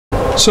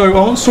So I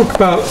want to talk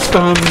about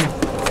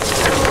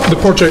the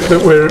project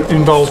that we're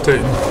involved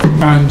in,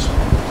 and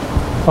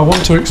I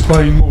want to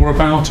explain more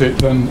about it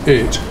than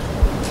it.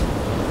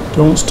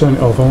 Do I want to turn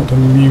it off? I want to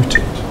mute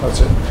it.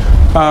 That's it.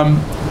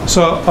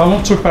 So I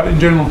want to talk about it in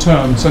general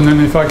terms, and then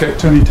if I get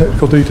to any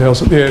technical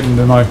details at the end,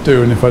 then I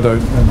do, and if I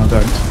don't, then I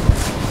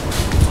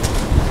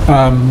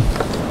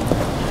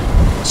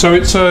don't. So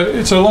it's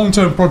a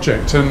long-term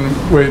project, and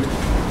we're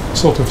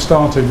sort of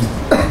starting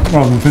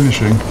rather than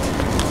finishing.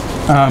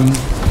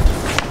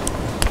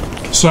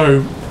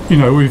 So you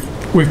know,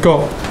 we've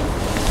got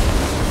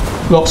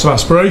lots of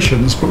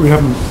aspirations, but we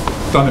haven't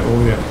done it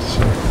all yet.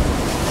 So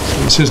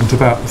this isn't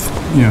about,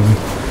 you know,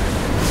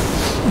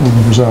 all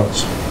the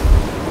results.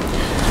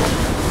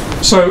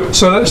 So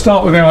let's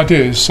start with the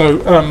ideas. So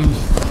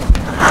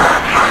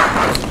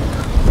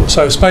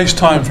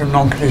space-time from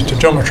non-commutative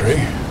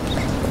geometry.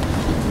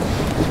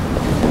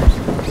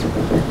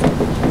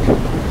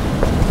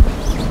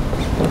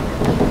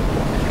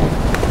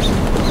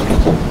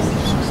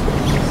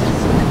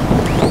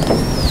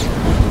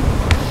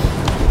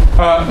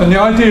 And the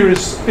idea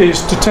is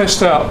to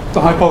test out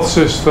the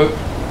hypothesis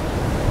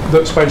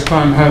that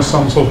space-time has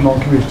some sort of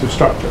non-commutative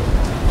structure.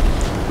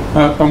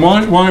 And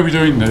why are we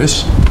doing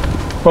this?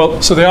 Well,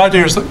 so the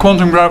idea is that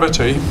quantum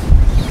gravity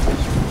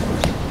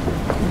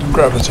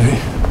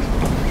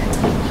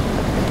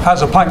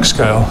has a Planck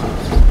scale.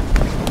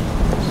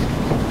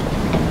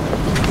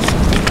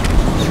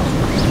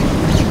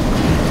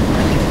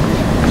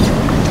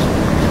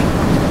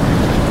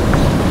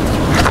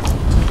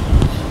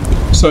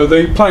 So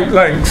the Planck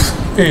length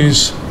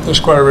is the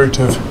square root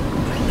of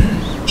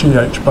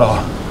GH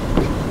bar.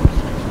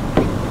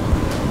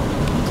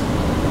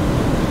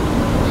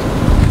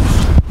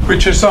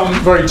 Which is some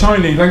very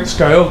tiny length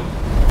scale,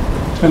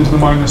 10 to the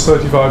minus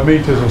 35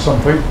 meters or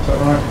something, is that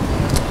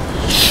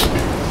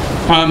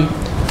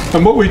right?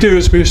 And what we do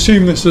is we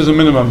assume this is a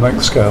minimum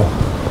length scale.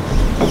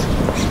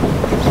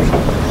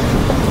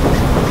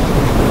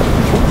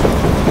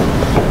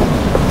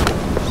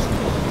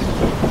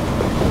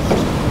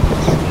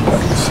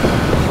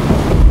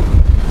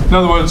 In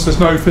other words, there's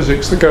no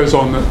physics that goes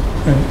on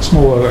in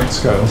smaller length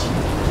scales.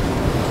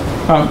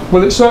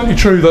 Well, it's certainly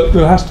true that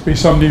there has to be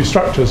some new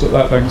structures at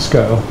that length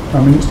scale.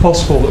 I mean, it's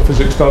possible that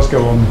physics does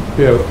go on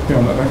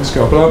beyond that length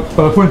scale, but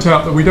I point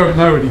out that we don't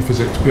know any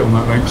physics beyond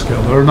that length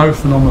scale. There are no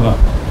phenomena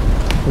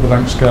with a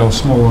length scale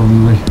smaller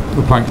than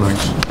the Planck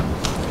length.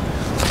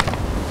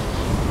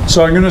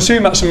 So I'm going to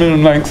assume that's a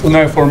minimum length and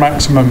therefore a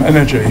maximum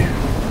energy.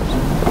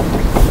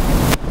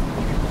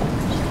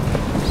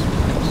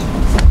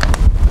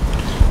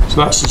 So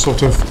that's the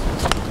sort of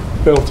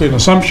built-in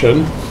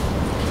assumption.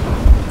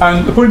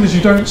 And the point is,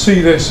 you don't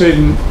see this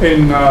in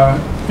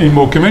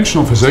more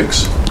conventional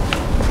physics.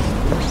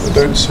 You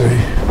don't see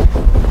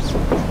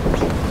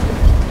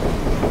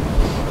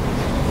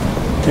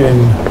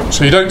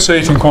so you don't see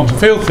it in quantum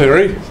field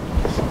theory,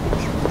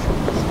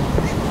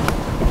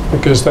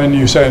 because then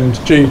you send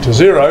G to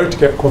 0 to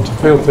get quantum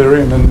field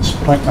theory, and then this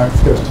Planck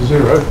length goes to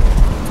 0.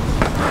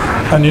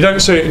 And you don't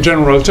see it in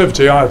general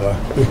relativity either,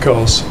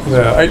 because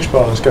the H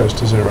bars goes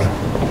to 0.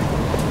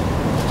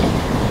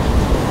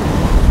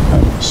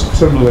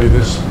 Similarly,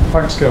 this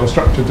Planck scale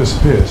structure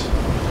disappears.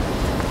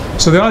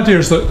 So the idea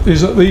is that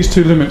these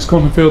two limits,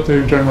 quantum field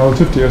theory and general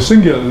relativity, are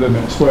singular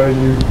limits where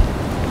you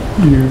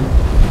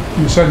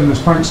send this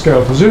Planck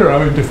scale to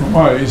 0 in different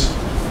ways,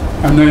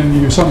 and then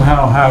you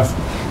somehow have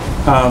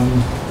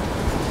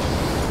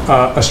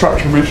a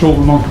structure in which all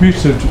the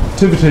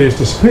non-commutativity has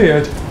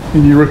disappeared,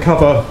 and you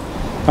recover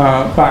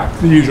back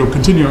the usual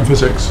continuum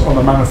physics on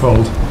a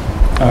manifold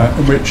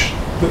in which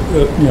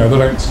the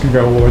lengths can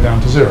go all the way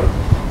down to 0.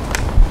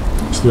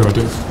 That's the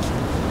idea.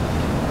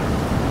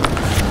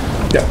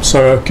 Yeah,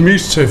 so a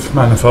commutative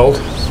manifold.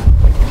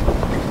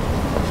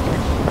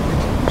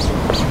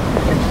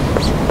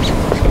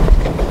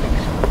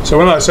 So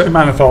when I say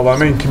manifold, I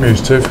mean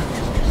commutative.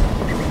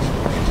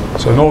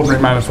 So an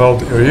ordinary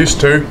manifold that you're used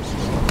to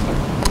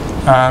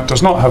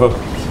does not have a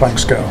Planck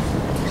scale.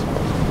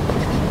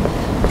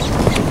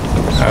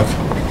 Have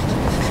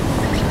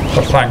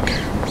a Planck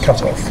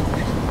cutoff.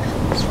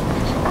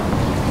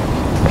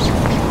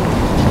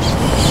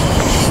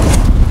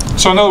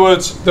 So in other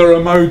words, there are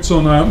modes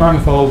on a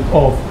manifold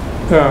of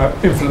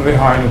infinitely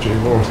high energy,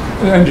 or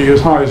energy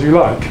as high as you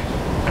like.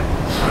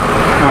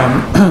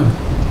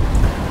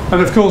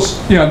 And of course,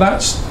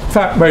 that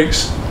fact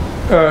makes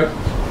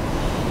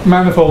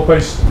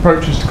manifold-based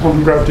approaches to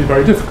quantum gravity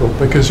very difficult,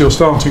 because you're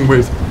starting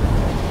with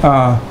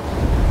a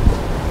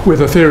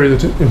theory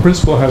that in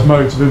principle has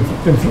modes of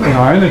infinitely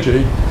high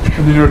energy,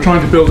 and then you're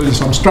trying to build in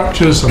some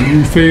structures, some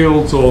new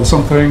fields, or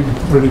something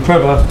really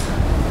clever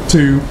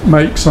to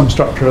make some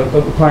structure at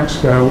the Planck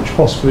scale which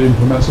possibly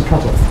implements a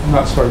cutoff, and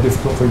that's a very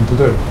difficult thing to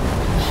do.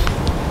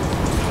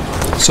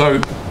 So,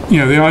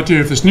 the idea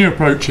of this new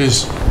approach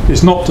is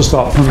not to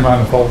start from the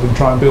manifold and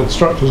try and build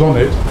structures on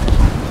it,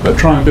 but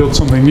try and build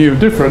something new and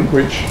different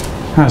which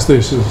has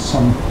this as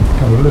some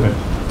kind of limit.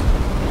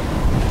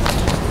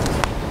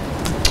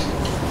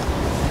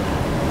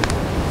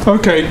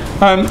 Okay,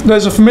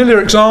 there's a familiar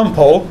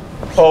example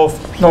of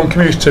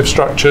non-commutative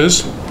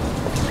structures,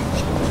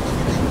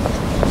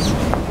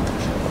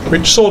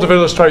 which sort of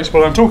illustrates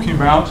what I'm talking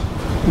about,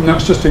 and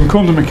that's just in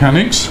quantum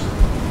mechanics.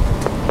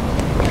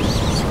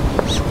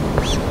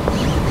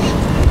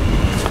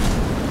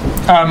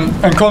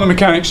 And quantum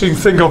mechanics you can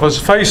think of as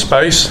phase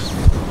space.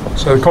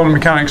 So the quantum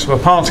mechanics of a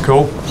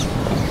particle,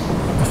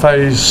 a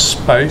phase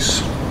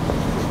space,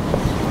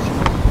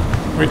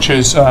 which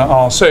is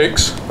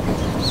R6.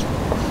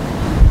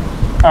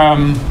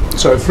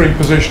 So 3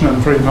 position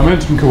and 3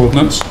 momentum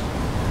coordinates.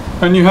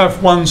 And you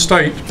have one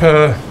state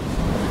per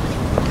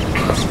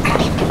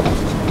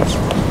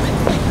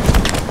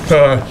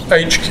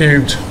h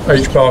cubed,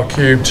 h bar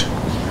cubed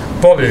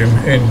volume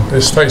in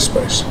this phase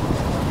space.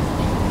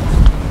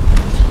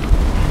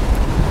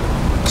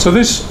 So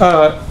this,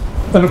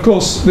 and of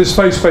course this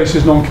phase space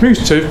is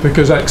non-commutative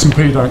because x and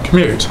p don't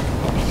commute.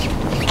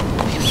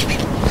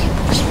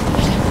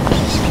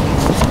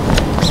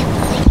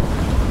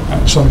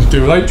 That's something to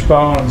do with h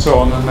bar and so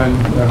on, and then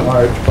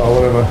IH bar,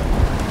 whatever,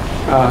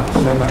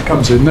 and then that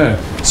comes in there.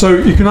 So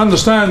you can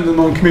understand the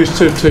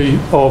non-commutativity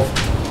of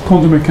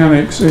quantum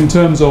mechanics in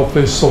terms of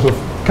this sort of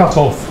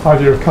cut-off,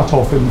 idea of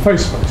cut-off in the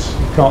phase space.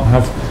 You can't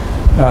have,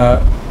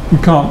 you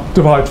can't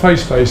divide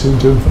phase space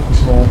into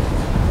infinitely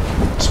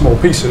small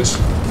pieces.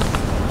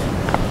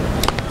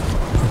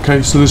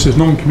 Okay, so this is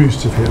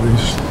non-commutative here.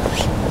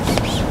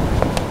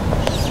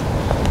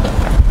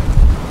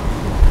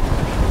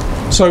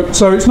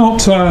 So it's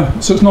not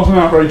an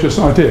outrageous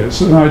idea.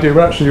 It's an idea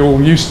we're actually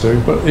all used to,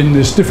 but in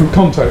this different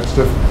context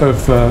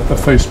of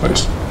phase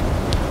space.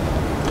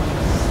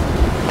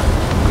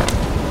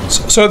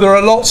 So there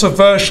are lots of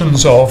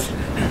versions of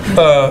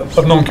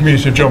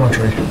non-commutative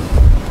geometry.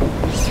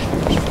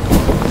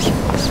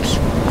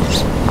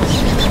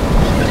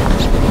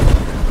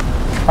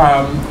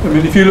 I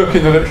mean, if you look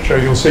in the literature,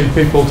 you'll see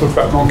people talk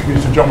about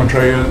non-commutative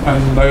geometry,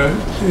 and they're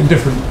in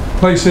different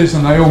places,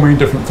 and they all mean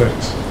different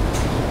things.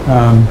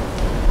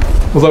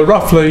 Although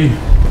roughly,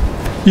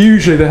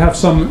 usually they have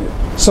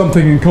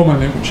something in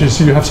common, which is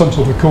you have some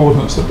sort of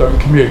coordinates that don't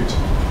commute,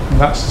 and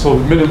that's the sort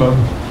of minimum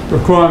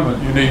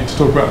requirement you need to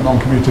talk about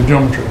non-commutative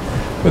geometry.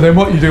 But then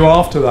what you do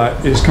after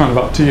that is kind of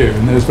up to you,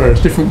 and there's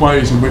various different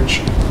ways in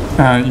which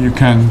you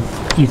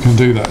can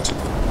do that.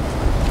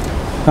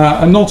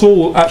 And not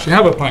all actually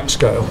have a Planck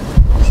scale.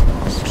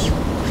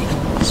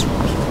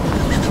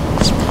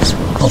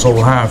 Not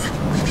all have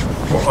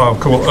what I'll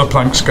call a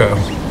Planck scale.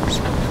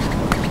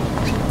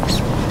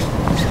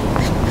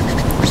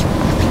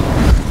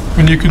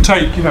 And you can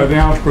take, the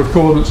algebra of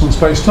coordinates on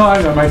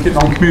space-time and make it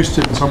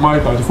non-commutative in some way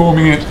by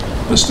deforming it,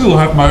 but still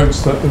have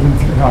modes that have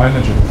infinitely high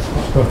energy.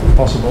 That's perfectly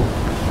possible.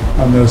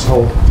 And there's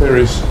whole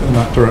theories in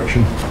that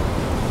direction.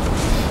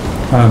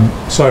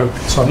 So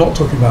I'm not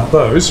talking about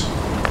those.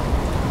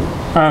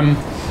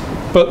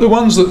 But the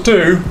ones that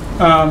do,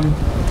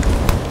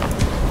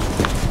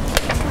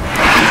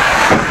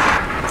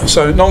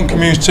 so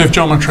non-commutative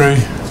geometry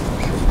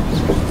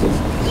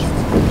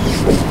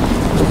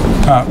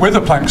with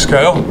a Planck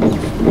scale,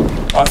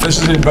 this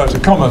is in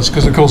inverted commas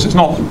because of course it's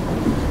not,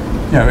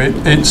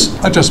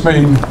 I just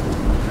mean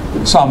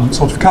some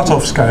sort of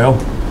cut-off scale.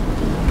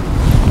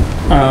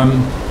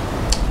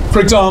 For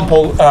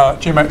example,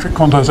 geometric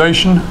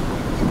quantization.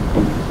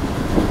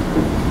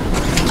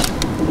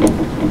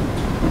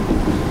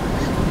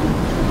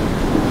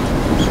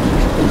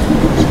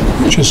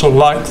 Which is sort of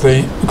like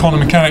the quantum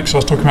mechanics I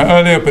was talking about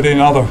earlier, but in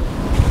other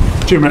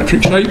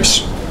geometric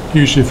shapes,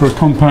 usually for a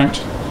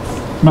compact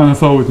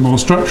manifold with more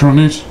structure on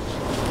it.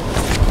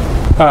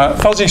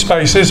 Fuzzy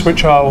spaces,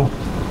 which I'll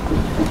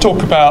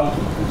talk about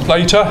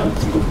later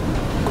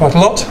quite a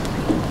lot.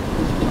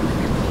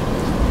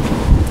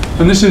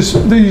 And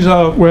these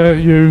are where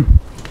your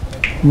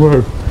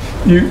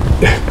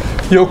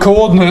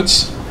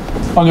coordinates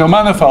on your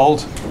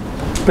manifold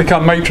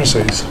become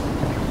matrices.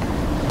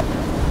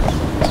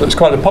 So it's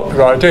quite a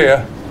popular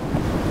idea.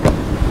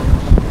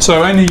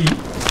 So any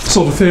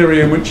sort of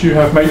theory in which you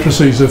have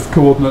matrices of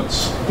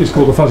coordinates is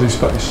called a fuzzy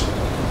space.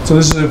 So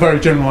this is a very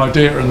general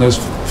idea, and there's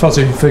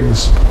fuzzy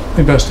things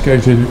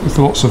investigated with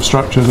lots of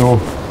structures or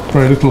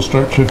very little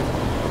structure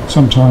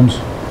sometimes.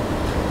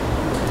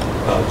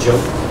 Joe?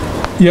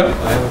 Yeah.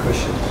 I have a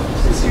question.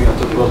 Since you are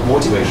talking about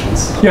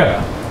motivations,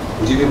 yeah.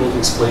 Would you be able to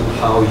explain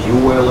how you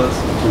were led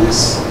to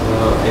this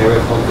area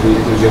of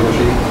non-commutative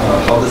geometry?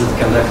 How does it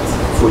connect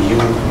for you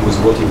with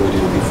what you were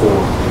doing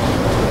before?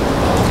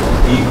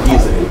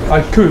 Easily.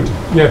 I could,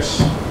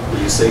 yes.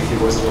 Would you say a few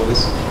words about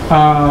this?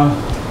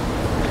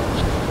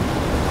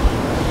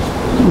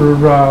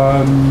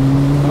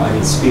 I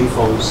mean, spin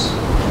foams.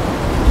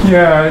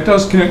 Yeah, it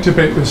does connect a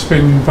bit with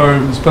spin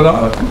foams, but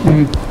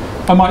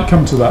I might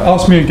come to that.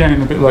 Ask me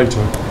again a bit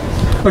later.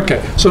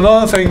 Okay, so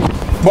another thing,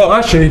 well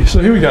actually, so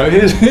here we go,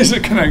 here's a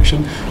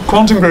connection.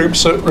 Quantum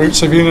groups at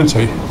roots of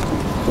unity.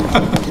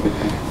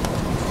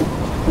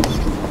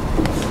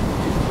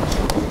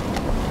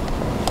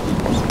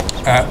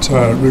 At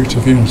root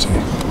of unity.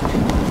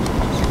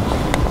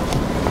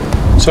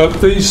 So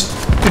these,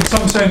 in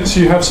some sense,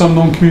 you have some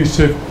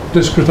non-commutative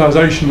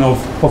discretization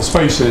of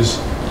spaces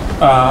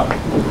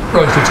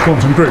related to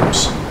quantum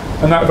groups,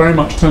 and that very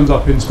much turns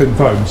up in spin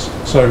foams.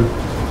 So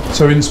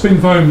in spin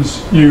foams,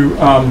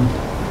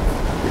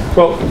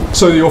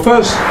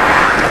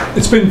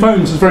 spin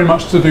foams is very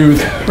much to do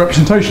with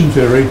representation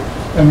theory,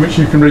 in which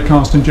you can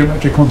recast in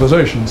geometric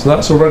quantization. So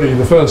that's already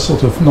the first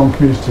sort of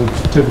non-commutative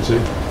activity.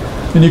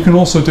 And you can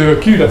also do a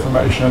Q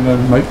deformation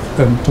and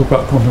talk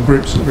about quantum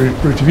groups at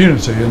root of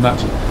unity, and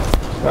that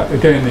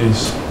again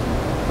is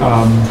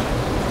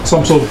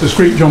some sort of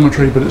discrete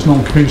geometry, but it's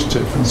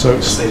non-commutative, and so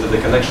it's. Say that the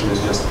connection is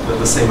just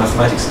the same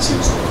mathematics is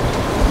used.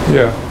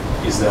 Yeah.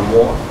 Is there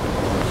more?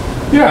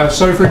 Yeah.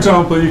 So, for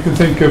example, you can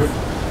think of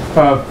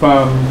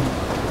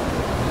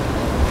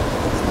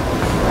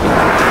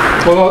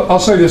well, I'll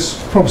say this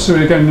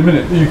probably again in a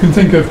minute. You can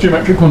think of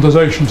geometric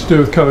quantization to do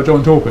with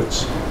co-adjoint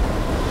orbits,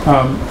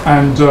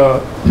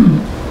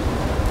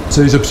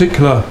 so these are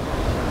particular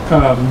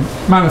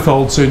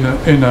manifolds in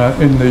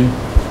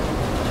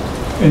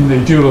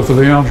the dual of the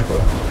Lie algebra.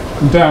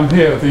 And down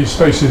here, these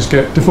spaces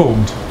get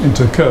deformed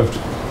into curved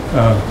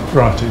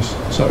varieties.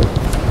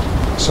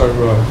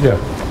 Yeah.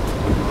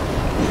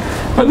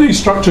 But these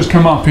structures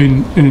come up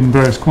in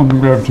various quantum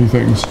gravity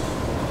things.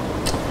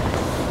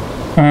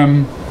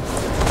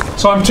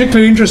 So I'm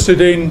particularly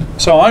interested in.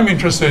 I'm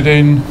interested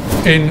in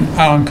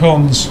Alan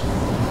Kahn's.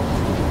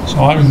 So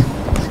I'm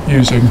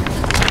using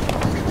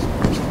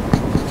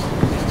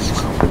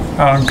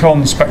Alan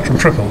Kahn's spectral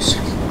triples.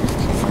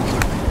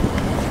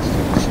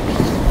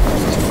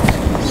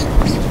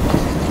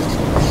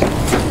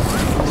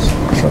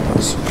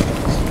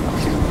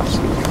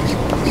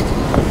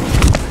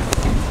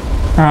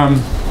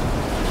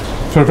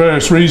 For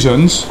various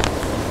reasons,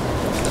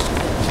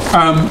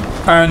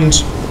 and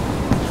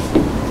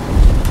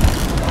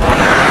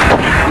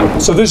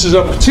so this is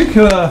a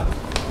particular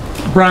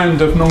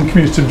brand of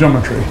non-commutative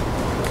geometry.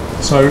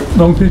 So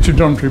non-commutative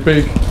geometry,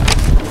 big,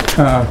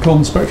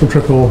 Kahn spectral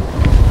triple,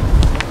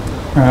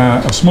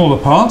 a smaller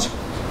part,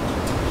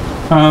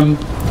 and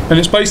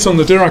it's based on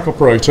the Dirac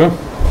operator.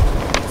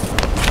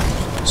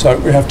 So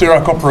we have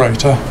Dirac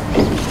operator.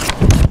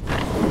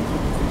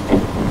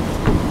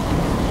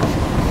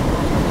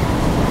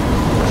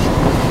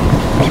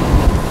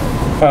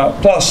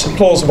 Plus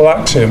plausible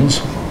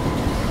axioms.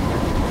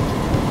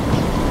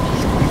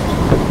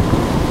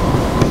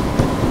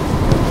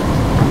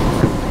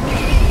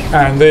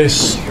 And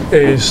this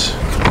is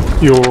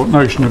your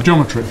notion of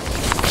geometry.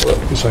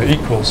 You say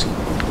equals.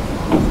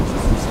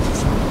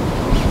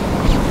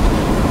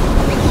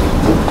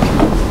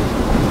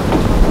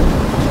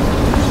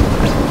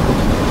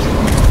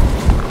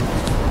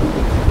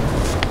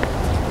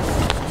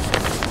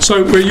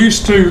 So we're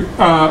used to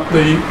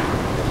the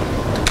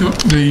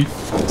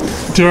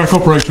Dirac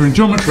operator in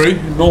geometry,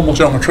 in normal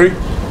geometry.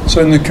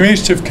 So in the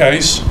commutative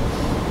case,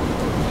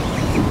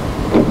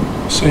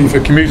 C for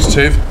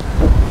commutative,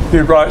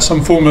 you'd write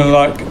some formula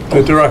like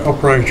the Dirac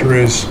operator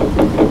is,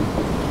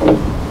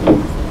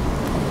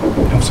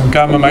 have some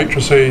gamma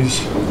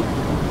matrices,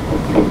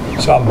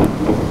 some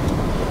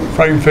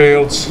frame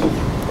fields,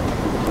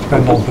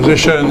 depend on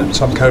position,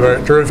 some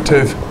covariant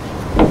derivative,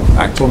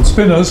 act on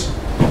spinners,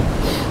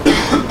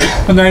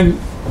 and then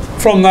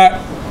from that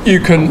you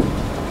can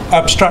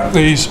abstract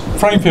these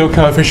frame field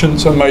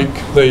coefficients and make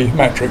the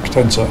metric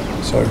tensor.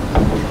 So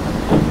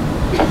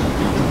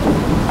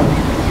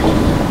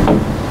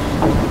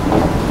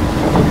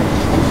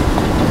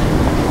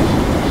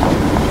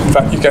in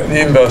fact you get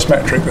the inverse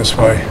metric this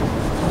way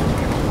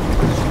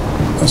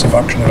as a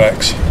function of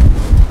x.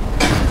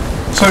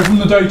 So from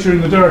the data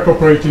in the Dirac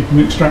operator you can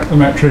extract the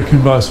metric,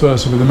 and vice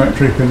versa with the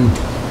metric and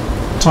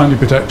a tiny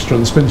bit extra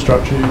the spin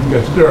structure you can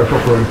get a Dirac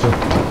operator.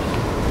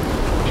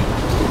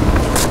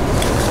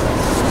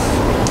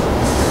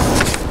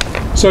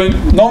 So in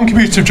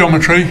non-commutative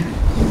geometry,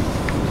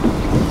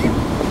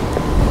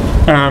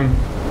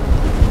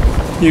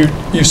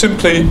 you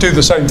simply do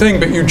the same thing,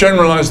 but you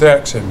generalize the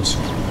axioms.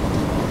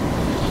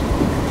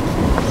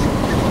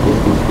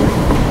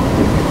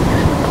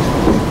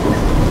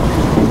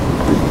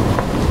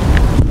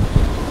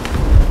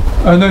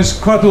 And there's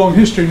quite a long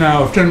history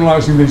now of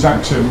generalizing these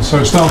axioms.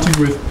 So starting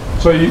with,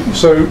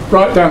 so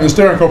write down this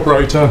Dirac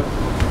operator,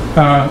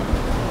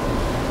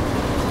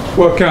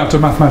 work out a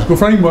mathematical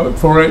framework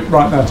for it,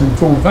 write that in the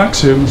form of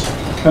axioms,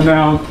 and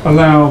now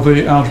allow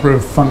the algebra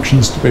of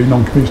functions to be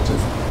non-commutative.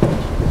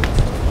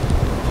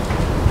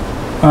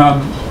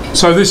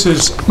 So this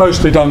is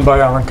mostly done by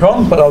Alan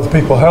Kahn, but other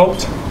people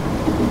helped.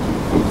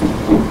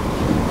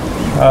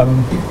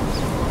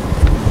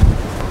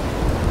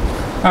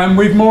 And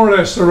we've more or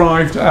less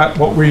arrived at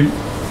what a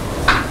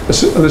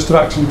list of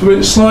axioms, but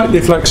it's slightly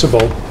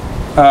flexible.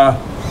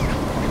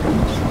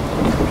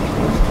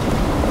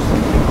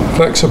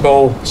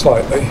 Flexible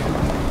slightly.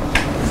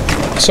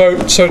 So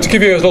to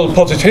give you a little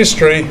potted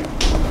history,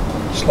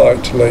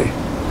 slightly.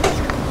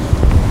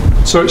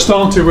 So it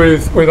started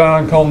with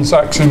Alan Kahn's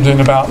axioms in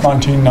about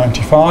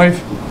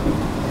 1995.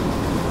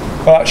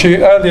 Well, actually,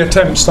 early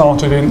attempts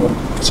started in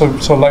so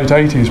late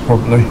 80s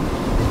probably.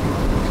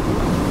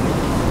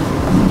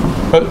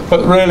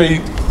 But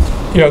really,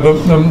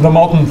 the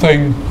modern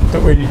thing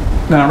that we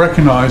now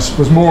recognise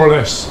was more or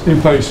less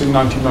in place in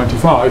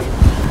 1995,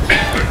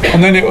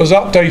 and then it was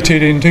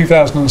updated in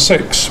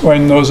 2006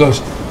 when there was a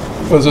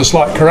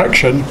slight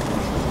correction.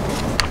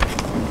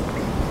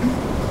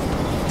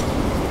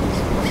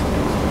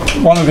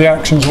 One of the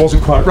actions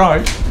wasn't quite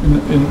right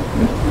in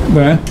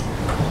there,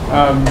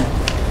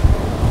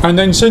 and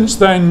then since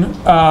then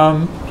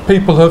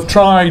people have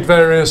tried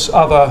various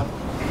other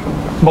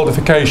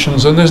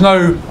modifications, and there's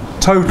no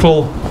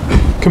total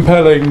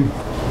compelling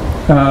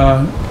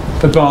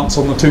advance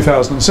on the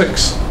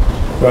 2006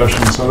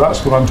 version, so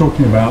that's what I'm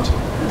talking about.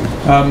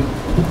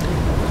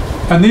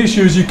 And the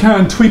issue is you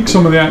can tweak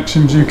some of the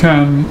actions, you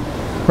can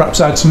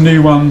perhaps add some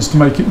new ones to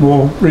make it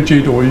more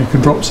rigid, or you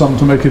can drop some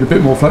to make it a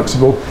bit more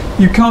flexible.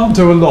 You can't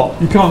do a lot,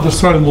 you can't just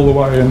throw them all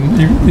away, and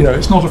you know,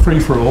 it's not a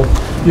free-for-all.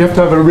 You have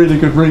to have a really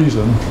good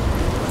reason.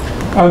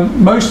 And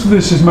most of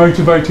this is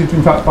motivated,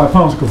 in fact, by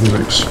particle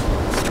physics.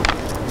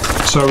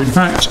 So in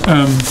fact,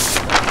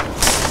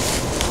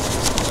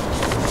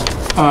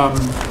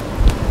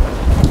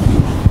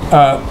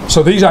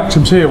 so these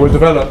axioms here were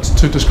developed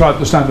to describe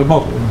the standard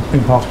model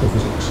in particle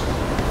physics.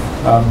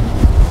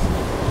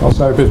 I'll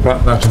say a bit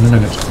about that in a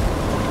minute.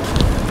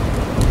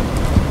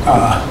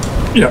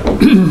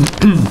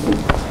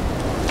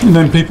 And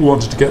then people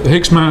wanted to get the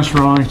Higgs mass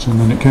right, and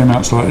then it came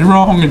out slightly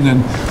wrong, and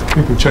then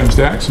people changed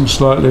the axioms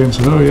slightly and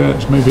said, oh yeah,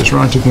 maybe it's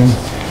right again.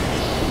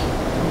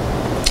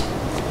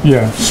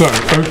 Yeah, so,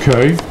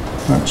 okay,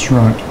 that's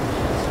right.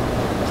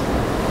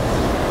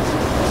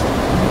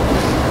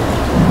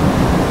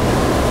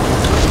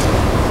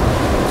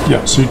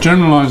 Yeah, so you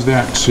generalise the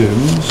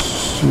axioms.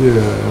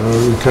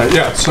 Yeah, okay,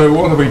 yeah, so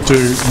what do we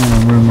do?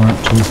 Where am I up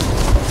to?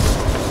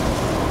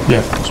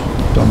 Yeah, that's what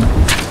we've done.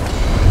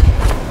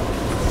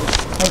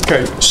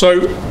 Okay, so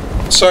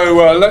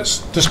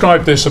let's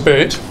describe this a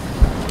bit.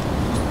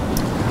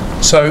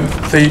 So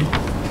the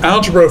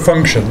algebra of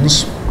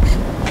functions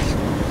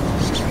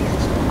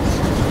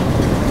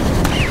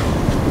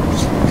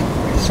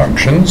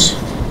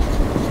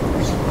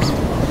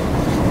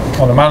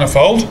on a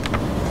manifold,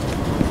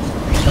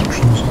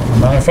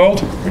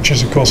 which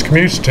is of course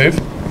commutative.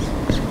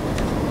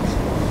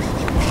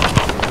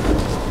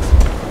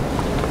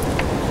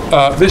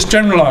 This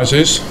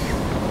generalises,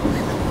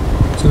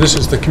 so this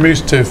is the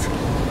commutative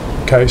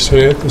case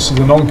here, this is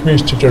the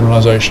non-commutative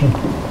generalisation.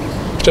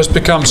 Just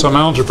becomes some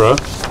algebra,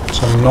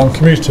 some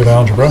non-commutative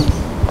algebra.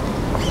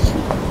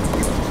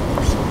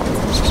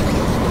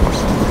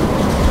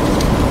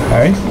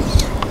 Okay.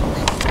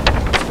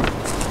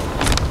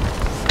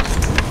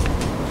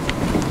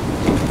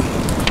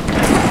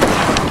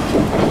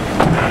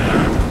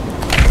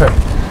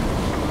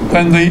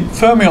 Then the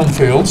fermion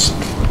fields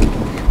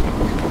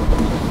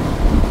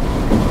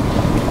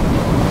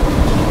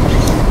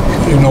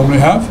you normally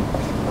have.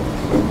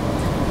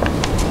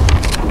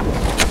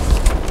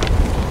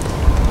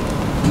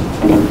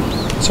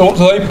 So what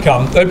do they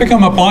become? They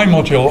become a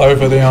bimodule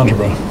over the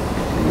algebra.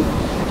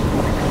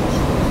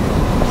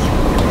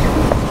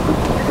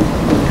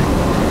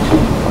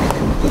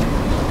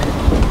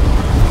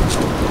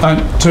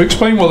 And to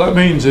explain what that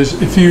means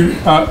is, if you,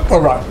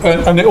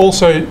 and it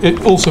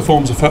also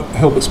forms a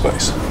Hilbert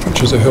space,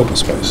 which is a Hilbert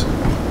space.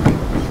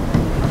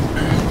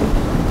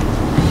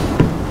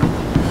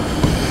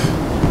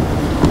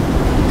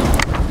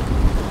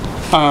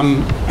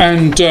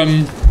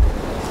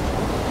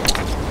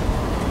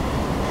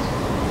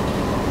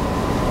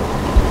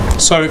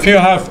 So if you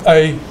have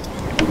a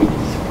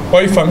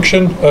wave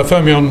function, a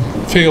fermion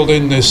field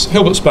in this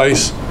Hilbert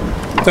space,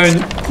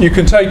 then you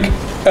can take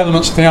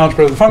elements of the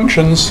algebra of the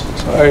functions,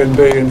 so A and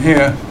B in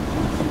here,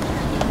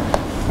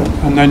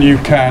 and then you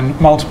can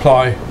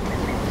multiply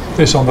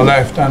this on the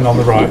left and on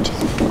the right.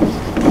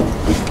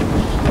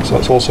 So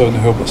that's also in the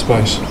Hilbert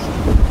space.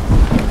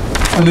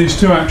 And these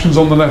two actions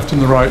on the left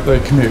and the right, they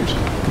commute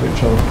with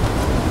each other.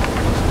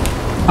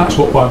 That's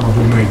what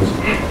bimodule means.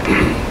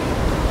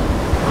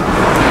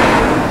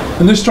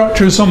 And this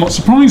structure is somewhat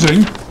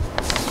surprising,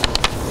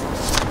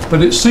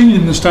 but it's seen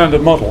in the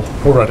standard model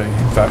already,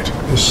 in fact,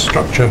 this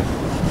structure.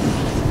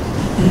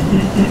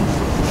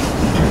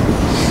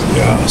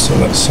 Yeah, so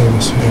let's say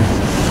this here.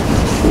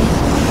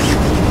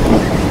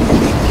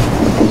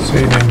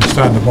 Seen in the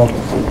standard model.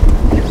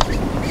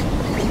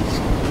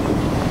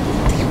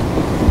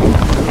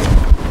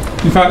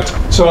 In fact,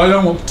 so I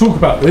don't want to talk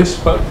about this,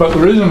 but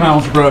there is an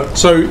algebra.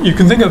 So you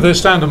can think of the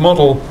standard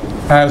model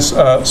as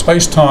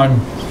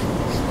space-time,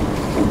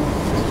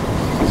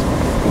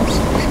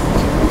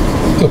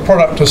 the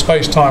product of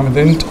space-time and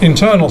the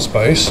internal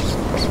space.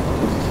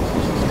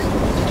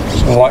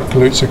 So like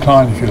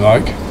Kaluza-Klein, if you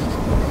like.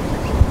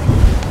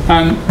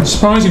 And the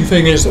surprising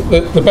thing is that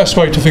the best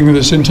way to think of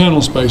this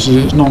internal space is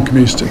it's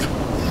non-commutative.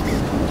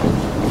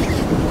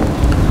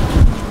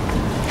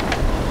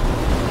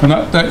 And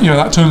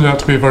that turns out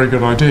to be a very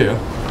good idea.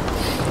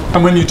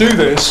 And when you do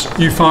this,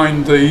 you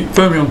find the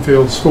fermion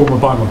fields form a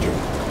bimodule.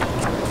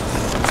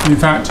 In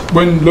fact,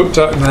 when looked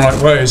at in the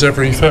right ways,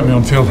 every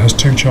fermion field has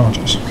two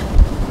charges.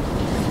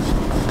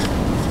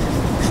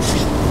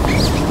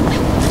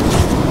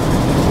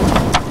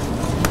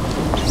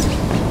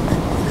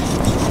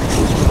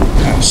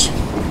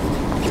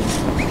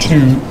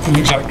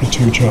 exactly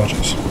two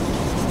charges.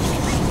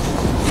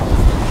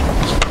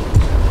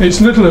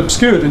 It's a little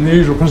obscured in the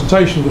usual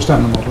presentation of the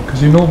Standard Model,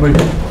 because normally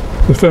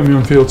the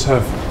fermion fields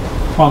have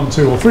 1,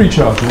 2 or 3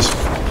 charges,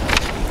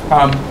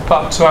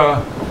 but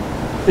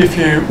if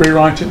you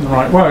rewrite it in the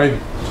right way,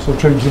 so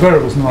change the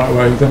variables in the right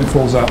way, then it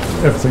falls out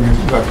everything is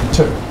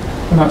exactly 2.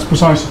 And that's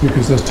precisely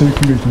because there's 2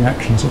 commuting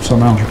actions of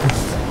some algebra.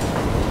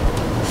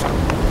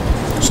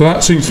 So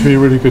that seems to be a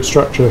really good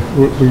structure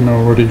we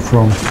know already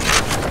from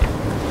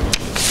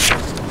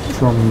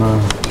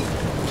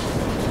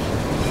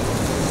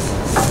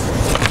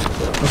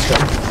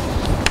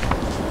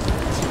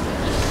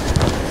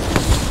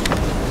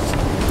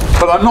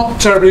But I'm not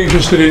terribly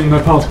interested in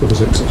particle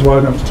physics, that's why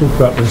I don't talk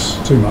about this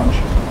too much.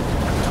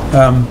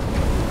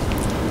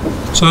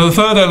 So the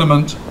third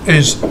element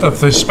is of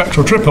this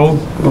spectral triple,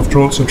 after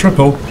all it's a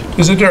triple,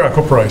 is a Dirac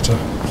operator.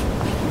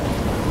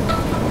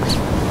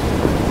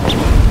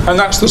 And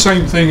that's the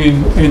same thing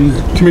in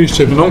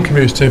commutative and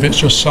non-commutative, it's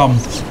just some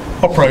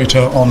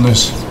operator on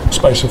this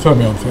space of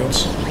fermion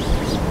fields. So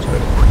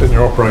then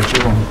your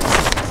operator on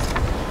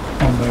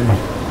the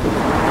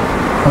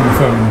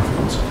fermion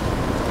fields.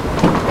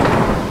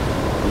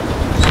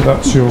 So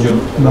that's your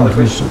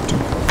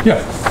non-commutative.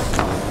 Yeah.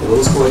 I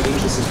was quite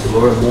interested to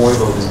learn more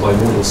about this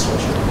bimodal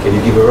structure. Can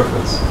you give a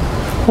reference?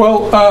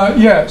 Well,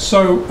 yeah.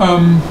 So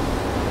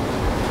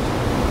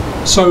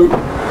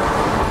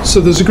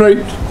there's a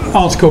great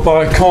article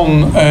by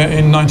Kohn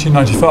in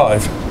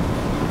 1995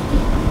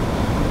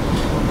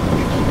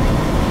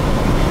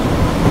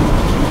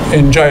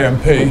 in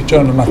JMP,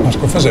 Journal of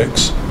Mathematical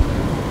Physics,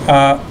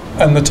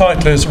 and the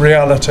title is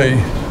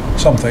Reality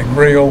something,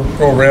 Real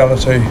or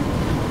Reality.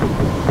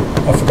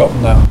 I've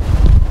forgotten now.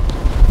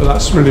 But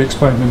that's really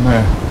explained in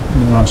there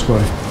in a nice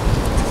way.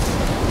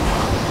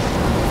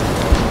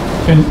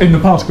 In the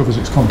particle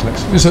physics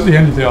context. It's at the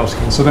end of the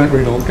article, so don't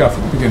read all the guff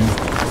at the beginning.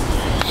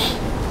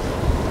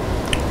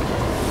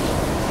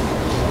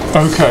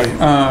 Okay,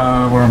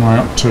 where am I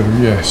up to?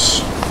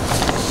 Yes.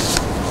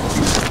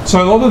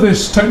 So a lot of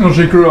this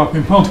technology grew up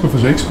in particle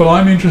physics, but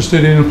I'm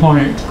interested in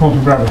applying it to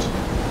quantum gravity.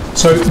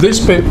 So this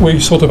bit we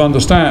sort of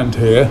understand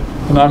here,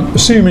 and I'm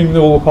assuming that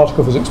all the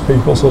particle physics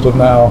people sort of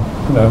now,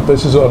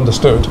 this is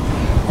understood.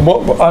 And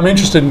what I'm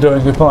interested in doing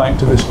is applying it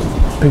to this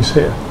piece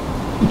here,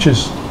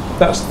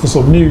 that's the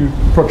sort of new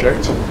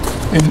project.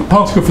 In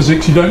particle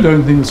physics, you don't do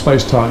anything with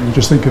space-time. You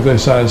just think of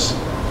this as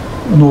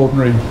an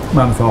ordinary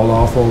manifold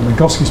R or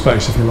Minkowski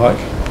space, if you like,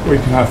 where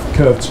you can have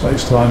curved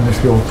space-time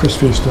if you're Chris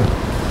Fuster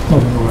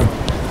nodding away.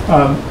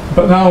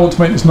 But now I want to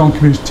make this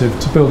non-commutative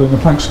to build in the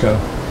Planck scale.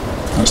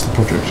 That's the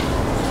project.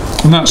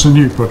 And that's a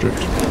new project.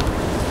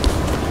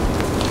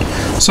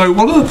 So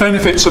what are the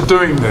benefits of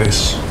doing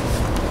this?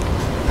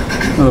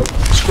 The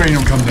screen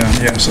will come down,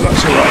 yeah, so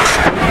that's all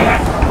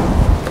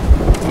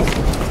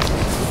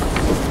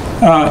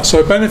right.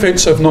 So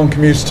benefits of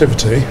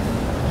non-commutativity.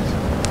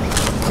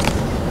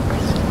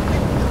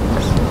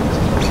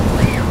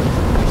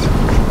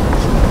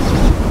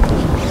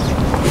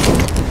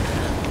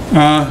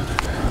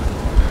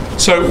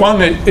 So one,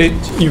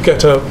 you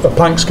get a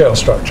Planck scale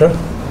structure.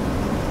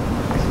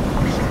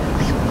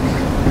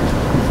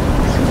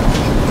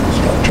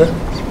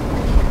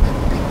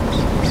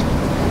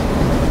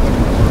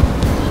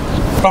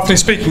 Roughly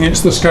speaking,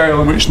 it's the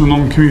scale in which the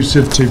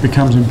non-commutativity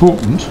becomes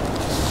important.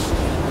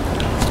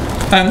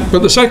 But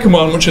the second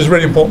one, which is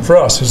really important for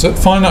us, is that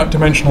finite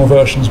dimensional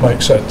versions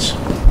make sense.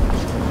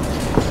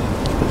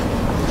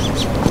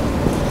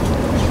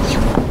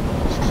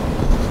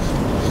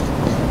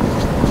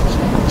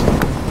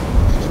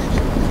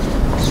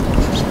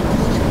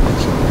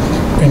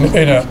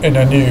 In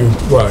a new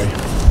way.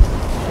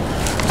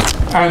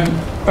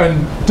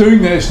 And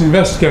doing this and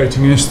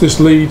investigating this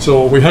leads,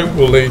 or we hope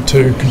will lead,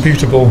 to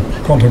computable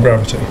quantum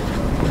gravity.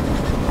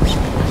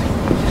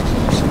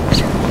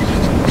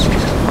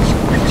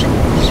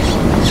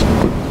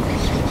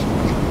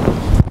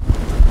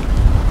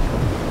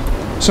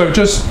 So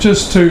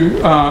just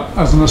to,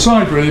 as an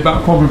aside really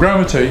about quantum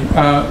gravity,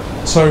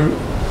 so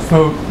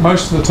for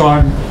most of the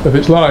time of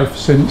its life,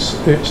 since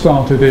it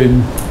started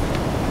in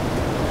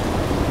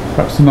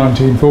perhaps the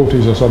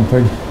 1940s or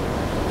something,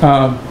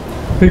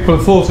 people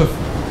have thought of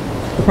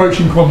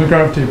approaching quantum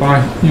gravity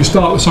by, you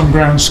start with some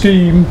ground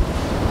scheme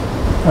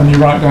and you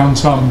write down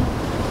some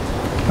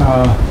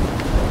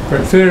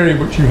great theory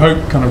which you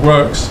hope kind of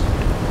works.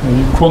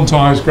 You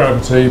quantize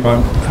gravity by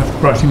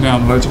writing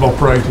down loads of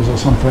operators or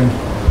something,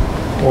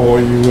 or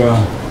you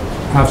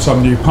have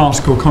some new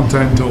particle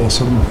content or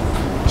some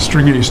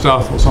stringy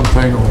stuff or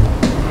something, or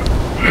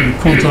you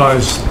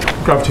quantize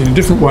gravity in a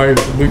different way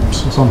with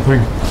loops or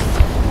something.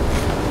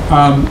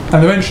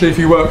 And eventually, if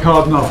you work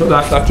hard enough at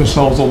that just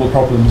solves all the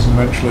problems, and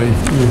eventually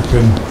you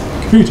can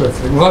compute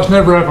everything. Well, that's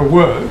never ever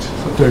worked,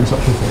 doing such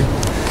a thing.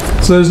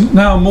 So there's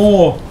now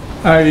more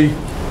a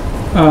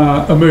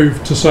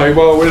move to say,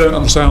 well, we don't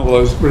understand all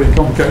those really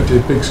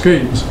complicated big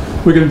schemes.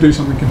 We're going to do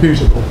something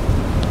computable.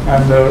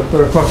 And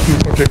there are quite a few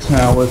projects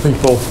now where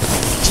people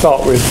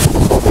start with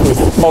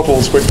with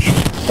models which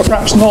are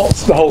perhaps not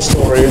the whole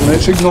story, and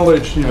it's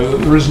acknowledged, you know,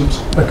 that there isn't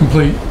a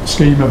complete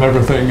scheme of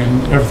everything,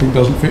 and everything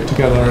doesn't fit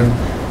together, and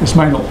this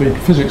may not be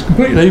physics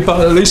completely, but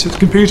at least it's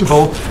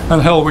computable,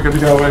 and hell, we're going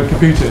to go away and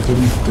compute it, and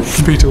the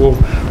computer will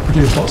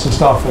produce lots of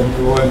stuff, and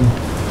you will then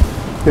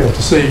be able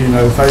to see, you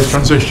know, phase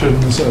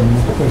transitions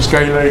and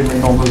scaling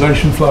and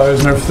normalization flows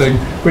and everything,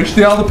 which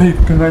the other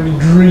people can only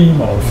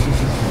dream of,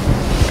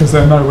 because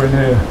they're nowhere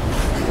near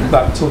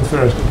that sort of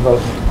theoretical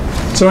development.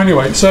 So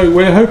anyway, so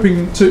we're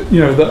hoping to, you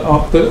know, that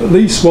at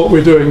least what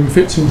we're doing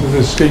fits into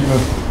this scheme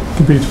of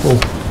computable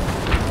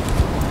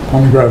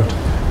on-gravity.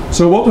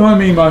 So what do I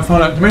mean by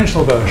finite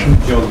dimensional version?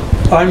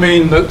 I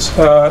mean that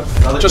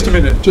just a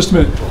minute.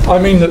 I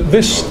mean that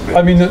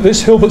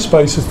this Hilbert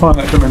space is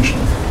finite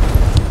dimensional.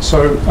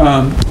 So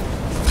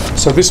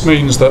so this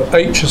means that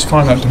H is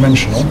finite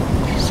dimensional.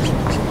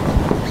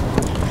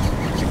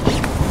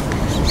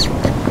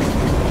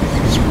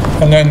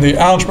 And then the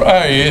algebra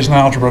A is an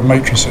algebra of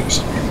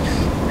matrices.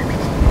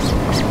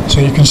 So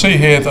you can see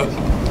here that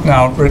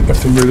now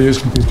everything really is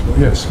computable.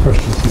 Yes,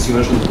 question. Since you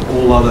mentioned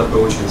all other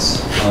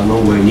approaches are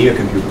nowhere near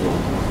computable,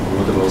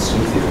 what about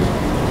string theory?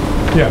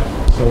 Yeah.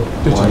 So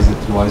why is it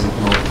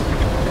not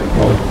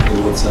computable?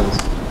 In what sense?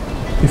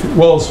 If it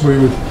was,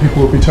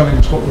 people would be telling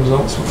us what the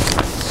results were.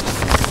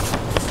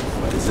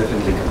 But it's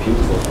definitely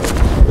computable.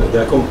 Right?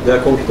 There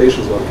are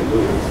computations one can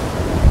do.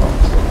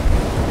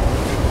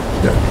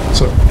 Yeah.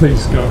 So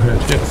please go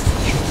ahead. Yeah.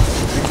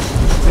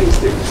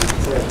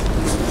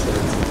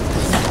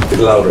 A bit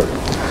louder. I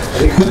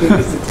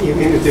think you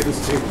mean the difference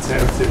between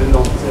perturbative and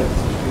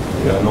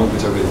non-perturbative. Yeah,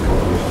 non-perturbative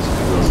calculations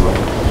as well.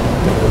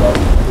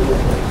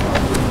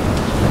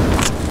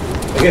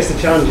 I guess the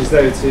challenge is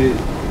though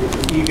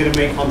you're going to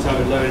make contact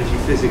with low energy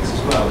physics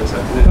as well. Is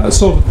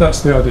that that's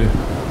the idea.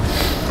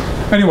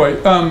 Anyway,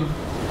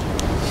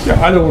 yeah,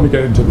 I don't want to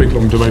get into a big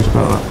long debate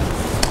about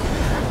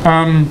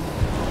that.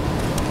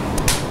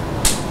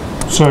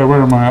 So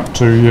where am I up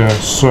to? Yeah,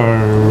 so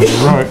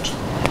right.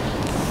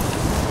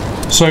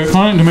 So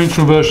finite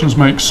dimensional versions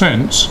make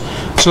sense.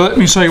 So let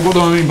me say, what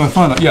do I mean by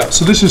finite? Yeah,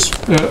 so this is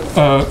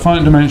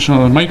finite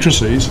dimensional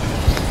matrices.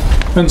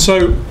 And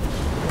so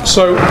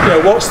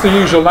yeah, what's the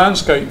usual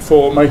landscape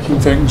for making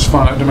things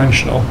finite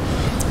dimensional?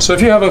 So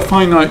if you have a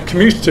finite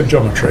commutative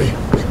geometry,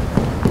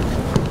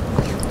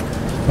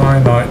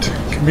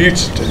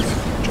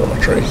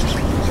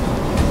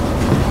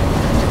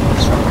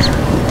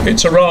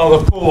 it's a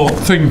rather poor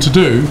thing to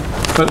do,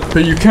 but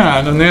you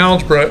can, and the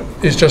algebra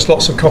is just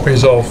lots of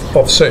copies of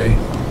C.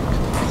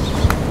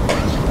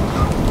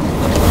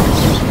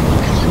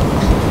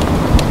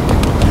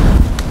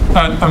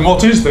 And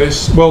what is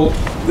this? Well,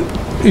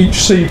 each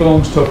C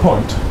belongs to a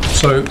point.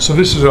 So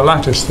this is a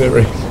lattice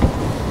theory.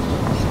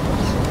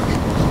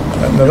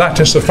 And the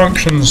lattice of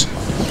functions,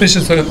 this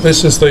is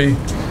the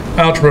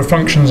algebra of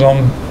functions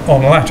on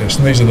a lattice,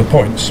 and these are the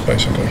points,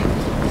 basically,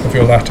 of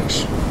your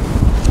lattice.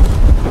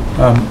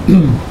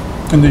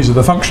 And these are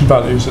the function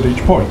values at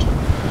each point.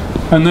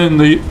 And then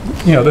the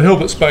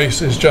Hilbert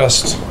space is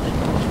just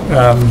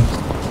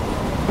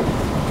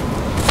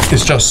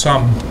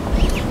some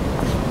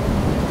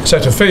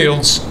set of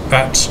fields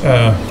at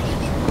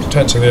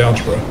tensor the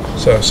algebra.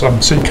 So some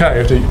CK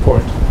at each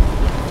point,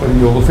 telling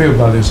you all the field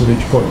values at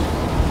each point.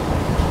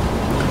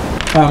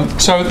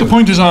 So the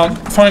point is our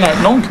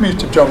finite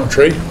non-commutative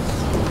geometry.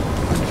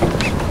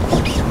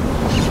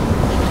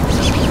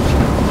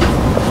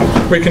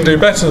 We can do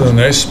better than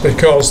this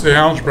because the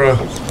algebra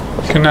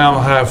can now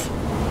have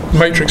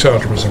matrix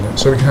algebras in it.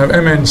 So we can have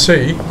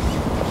MNC,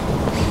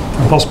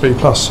 and possibly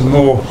plus some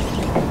more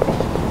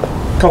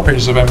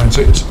copies of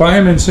MNC. So by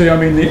MNC I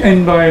mean the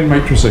n by n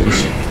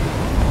matrices.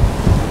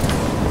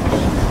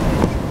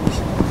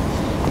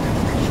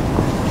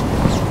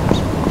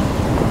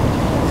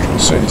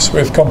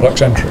 With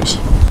complex entries.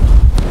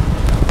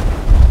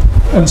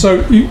 And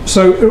so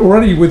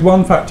already with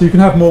one factor, you can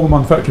have more than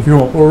one factor if you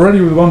want, but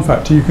already with one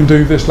factor you can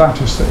do this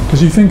lattice thing,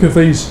 because you think of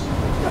these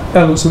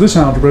elements of this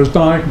algebra as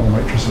diagonal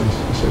matrices,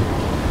 you see.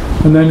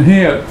 And then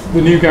here,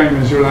 the new game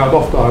is you're allowed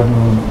off-diagonal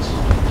elements.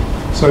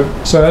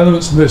 So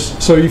elements of this,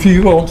 so if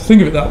you want to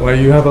think of it that way,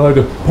 you have a load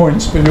of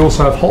points, but you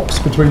also have hops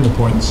between the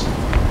points.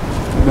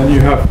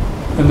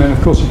 And then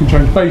of course you can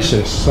change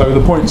basis, so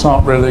the points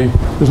aren't really,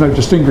 there's no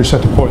distinguished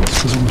set of points,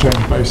 because you can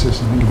change basis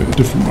and think of it a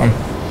different way.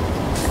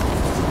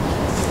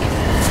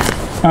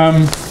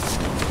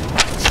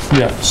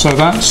 Yeah, so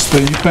that's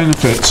the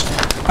benefits.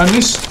 And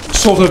this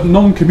sort of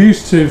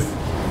non-commutative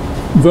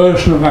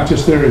version of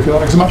lattice theory, if you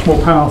like, is much more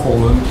powerful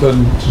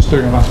than just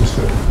doing a lattice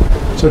theory.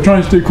 So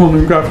trying to do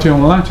quantum gravity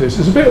on a lattice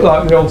is a bit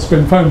like the old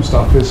spin foam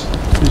stuff, is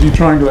you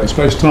triangulate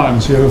space-time,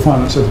 so you have a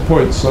finite set of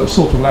points, so it's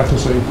sort of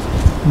latticey,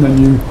 and then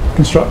you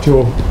construct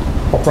your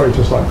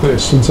operators like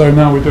this. And so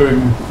now we're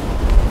doing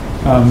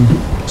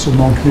sort of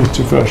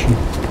non-commutative version.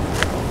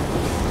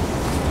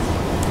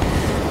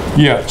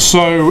 Yeah,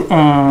 so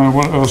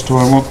what else do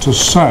I want to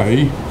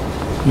say?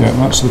 Yeah,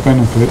 that's the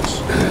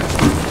benefits.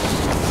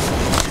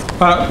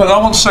 But I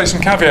want to say some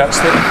caveats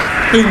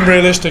that being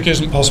realistic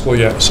isn't possible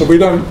yet. So we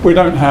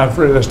don't have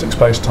realistic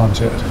space-times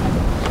yet.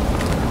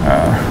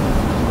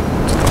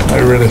 No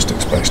realistic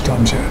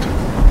spacetimes yet.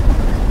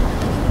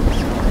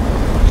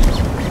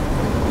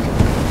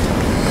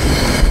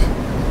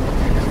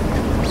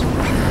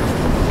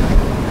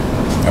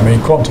 I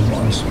mean quantum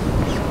ones.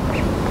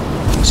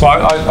 So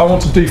I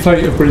want to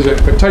deflate everybody's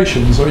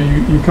expectations, so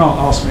you can't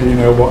ask me,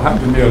 what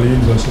happened in the early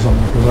universe or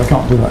something, because I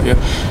can't do that yet.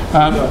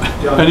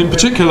 And in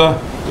particular,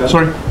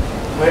 sorry?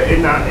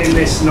 In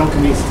this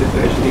non-commutative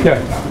version,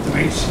 with the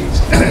matrices,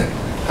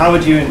 how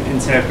would you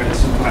interpret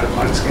some kind of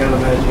Planck scale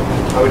emerging?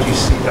 How would you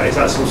see that? Is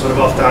that some sort of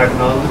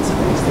off-diagonal element of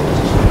these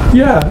things?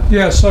 Yeah,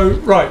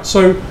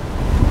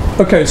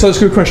 okay, so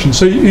that's a good question.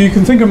 So you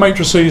can think of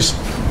matrices.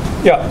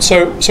 Yeah,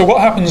 so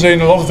what happens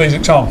in a lot of these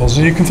examples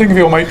is you can think of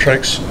your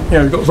matrix,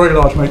 you've got very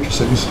large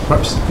matrices,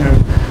 perhaps,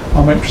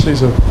 our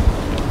matrices are,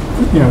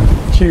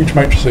 huge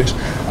matrices.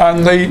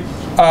 And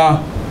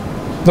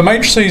the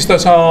matrices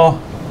that are,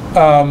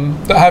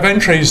 that have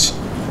entries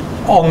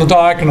on the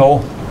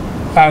diagonal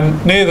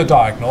and near the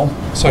diagonal,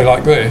 so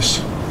like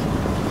this,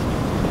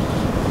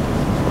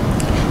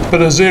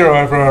 but are zero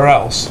everywhere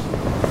else.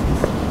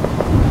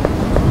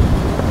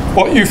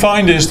 What you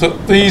find is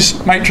that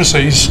these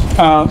matrices,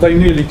 they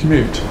nearly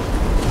commute.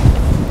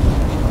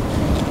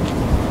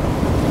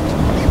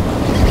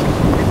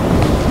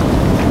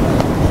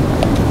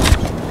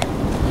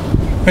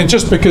 And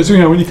just because,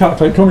 when you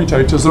calculate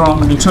commutators, there aren't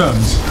many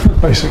terms,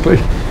 basically,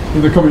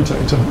 in the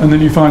commutator. And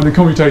then you find the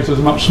commutators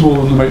are much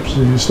smaller than the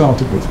matrices you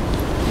started with.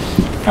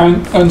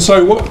 And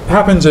so what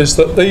happens is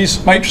that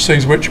these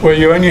matrices, where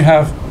you only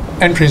have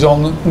entries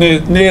on near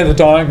the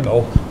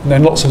diagonal, and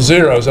then lots of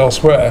zeros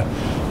elsewhere,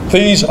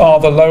 these are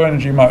the low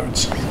energy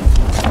modes.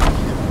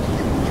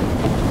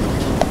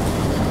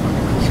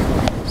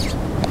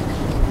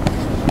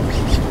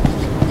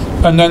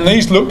 And then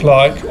these look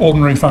like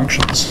ordinary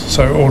functions,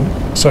 so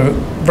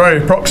very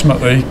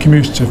approximately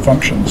commutative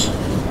functions.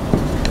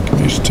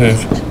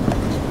 Commutative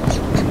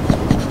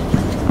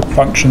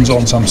functions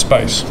on some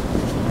space.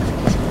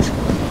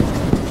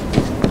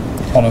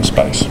 On a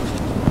space.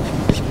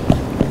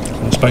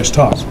 On a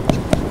space-time.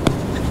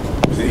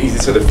 Is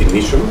this a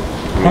definition?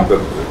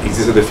 Is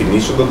this a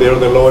definition that they are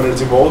the low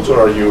energy modes, or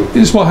are you?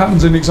 This is what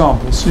happens in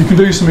examples. You can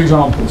do some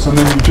examples, and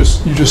then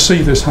you just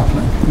see this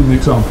happening in the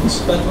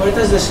examples. But where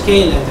does the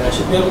scale enter? I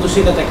should be able to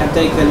see that I can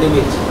take the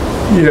limit.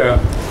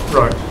 Yeah,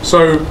 right.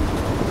 So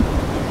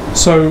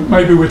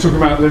maybe we're talking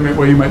about the limit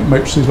where you make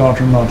matrices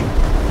larger and larger.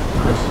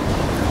 Yes.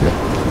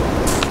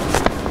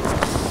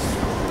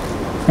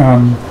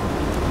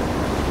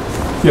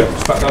 Yeah.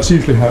 In fact, that's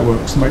usually how it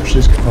works. The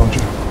matrices get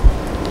larger.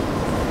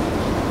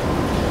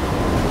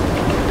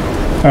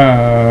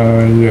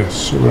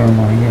 Yes, where am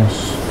I?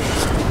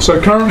 Yes. So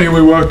currently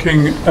we're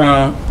working,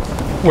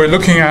 we're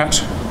looking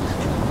at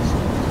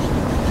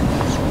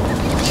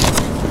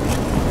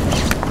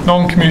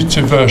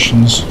non-commutative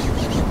versions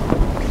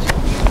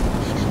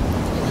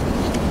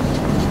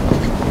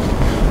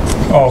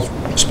of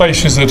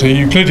spaces that are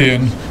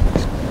Euclidean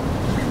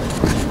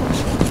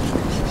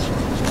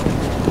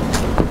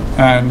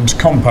and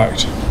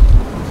compact.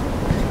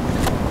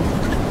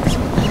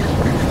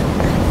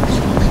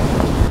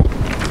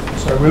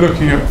 We're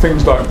looking at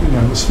things like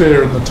the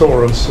sphere and the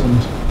torus and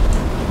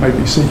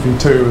maybe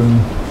CP2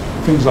 and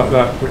things like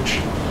that,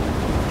 which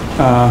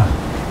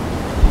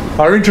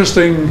are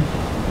interesting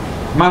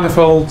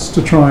manifolds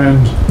to try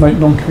and make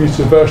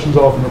non-commutative versions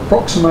of and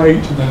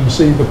approximate, and then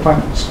see the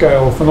Planck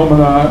scale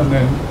phenomena and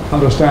then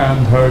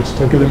understand how to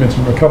take a limit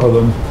and recover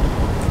them.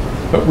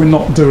 But we're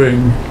not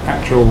doing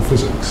actual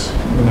physics,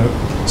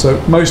 So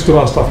most of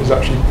our stuff is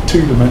actually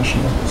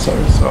two-dimensional. So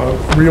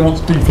I really want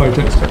to deflate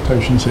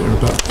expectations here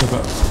about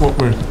what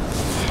we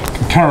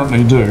can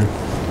currently do.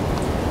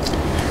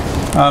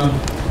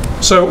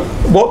 So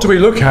what do we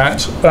look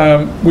at?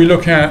 We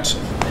look at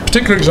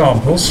particular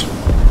examples.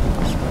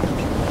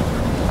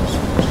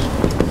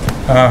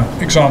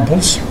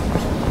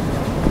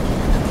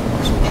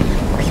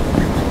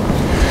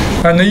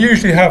 And they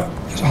usually have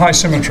high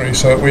symmetry,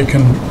 so that we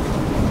can.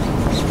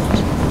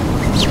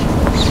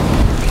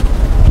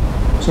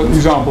 So the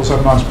examples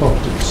have nice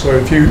properties. So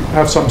if you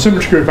have some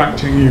symmetry group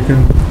acting, you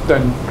can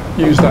then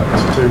use that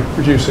to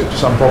reduce it to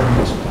some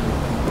problems.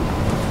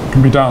 It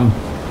can be done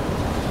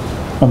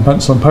on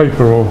pencil and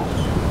paper or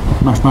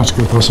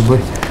mathematically, possibly.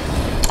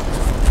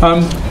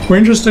 We're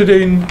interested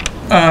in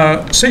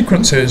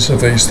sequences of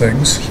these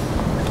things,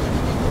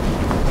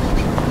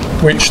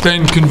 which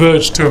then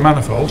converge to a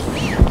manifold.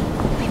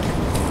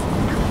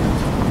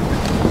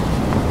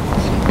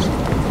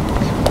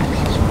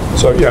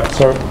 So yeah,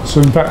 so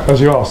in fact,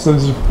 as you asked,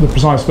 this is the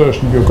precise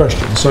version of your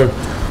question. So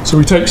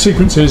we take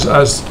sequences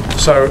as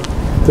so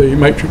the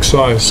matrix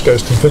size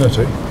goes to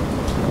infinity.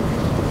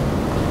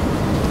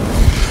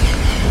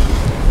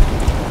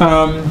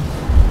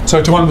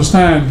 So to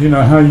understand,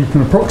 how you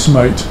can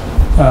approximate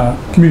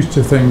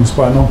commutative things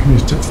by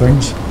non-commutative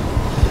things.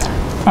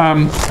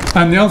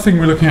 And the other thing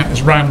we're looking at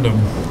is random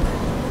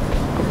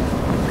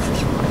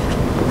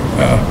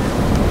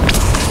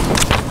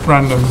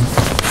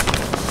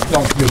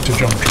non-commutative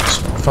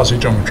geometries, fuzzy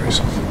geometries.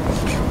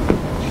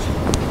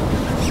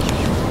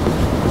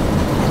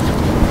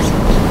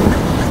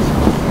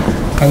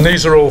 And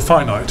these are all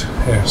finite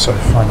here, so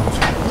finite.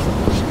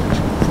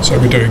 So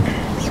we're doing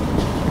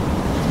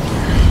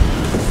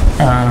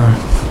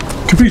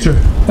computer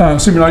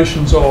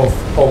simulations of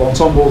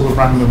ensembles of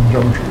random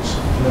geometries.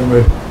 And then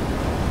we're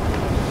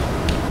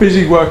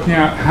busy working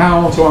out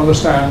how to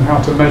understand,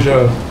 how to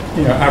measure,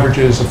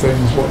 averages of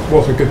things.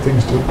 What are good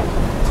things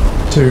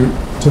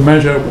to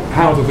measure?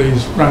 How do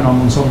these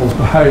random ensembles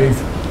behave?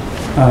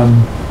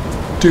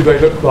 Do they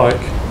look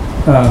like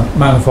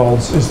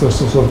manifolds? Is there a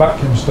sort of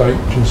vacuum state,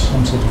 which is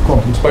some sort of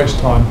quantum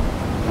space-time,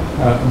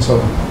 and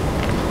so on?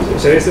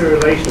 So is there a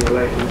relation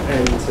relating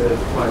n to the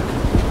Planck?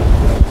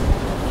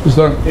 Is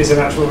there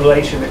an actual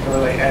relation that can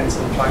relate n to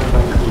the Planck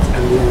length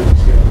and the energy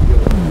scale?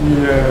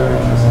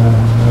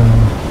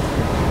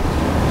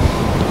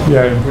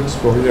 Yeah, in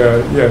principle,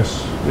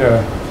 yes.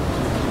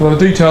 Well, the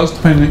details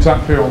depend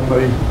exactly on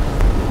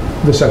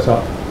the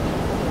setup.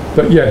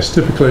 But yes,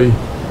 typically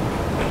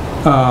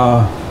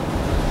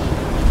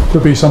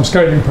there'll be some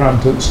scaling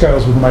parameter that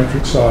scales with the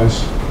matrix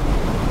size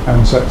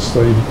and sets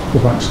the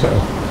Planck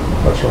scale.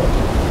 That's right.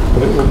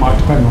 But it might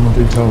depend on the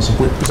details of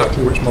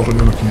exactly which model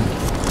you're looking at.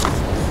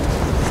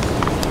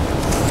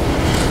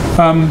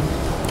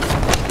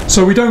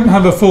 So we don't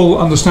have a full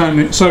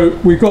understanding. So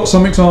we've got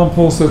some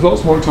examples. There's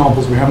lots more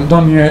examples we haven't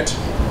done yet.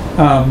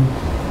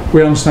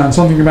 We understand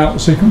something about the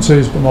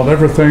sequences, but not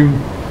everything.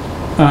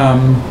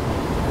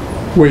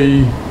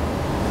 We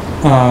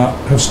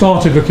have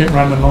started looking at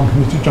random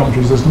non-commutative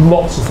geometries. There's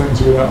lots of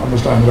things we don't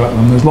understand about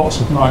them. There's lots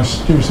of nice,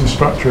 juicy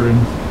structure in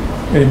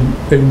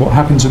what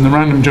happens in the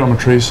random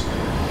geometries.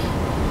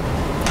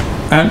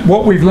 And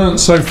what we've learned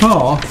so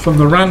far from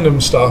the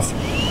random stuff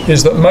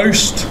is that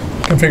most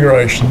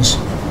configurations,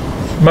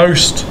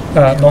 most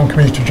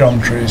non-commutative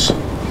geometries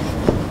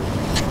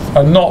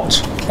are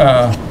not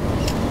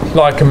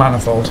like a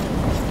manifold.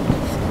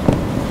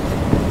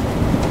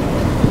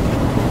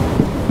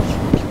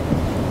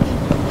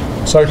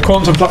 So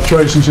quantum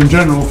fluctuations in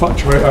general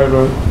fluctuate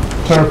over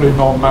terribly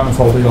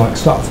non-manifoldy like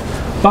stuff.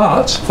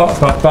 But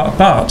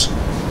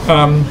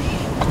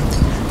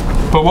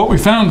what we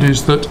found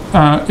is that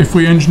if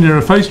we engineer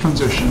a phase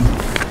transition,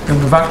 then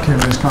the vacuum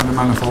is kind of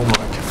manifold-like.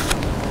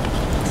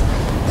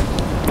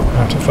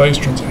 At a phase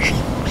transition.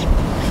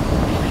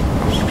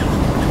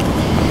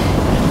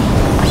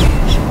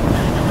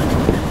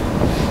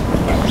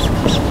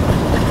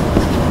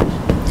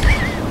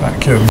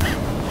 Vacuum.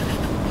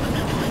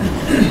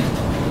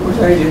 What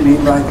do you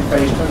mean by the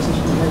phase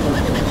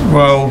transition?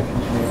 Well,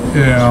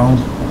 yeah,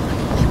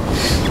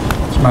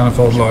 it's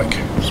manifold-like.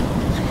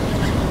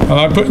 And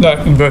I put that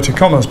in inverted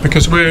commas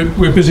because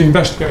we're busy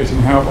investigating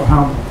how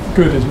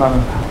good is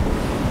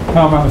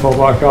how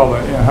manifold-like are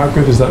they? How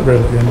good is that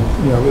really? And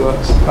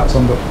that's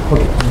under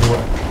project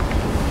underway.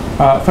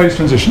 Phase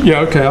transition.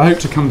 Yeah, okay. I hope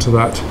to come to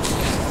that.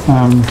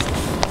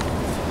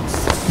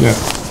 Yeah.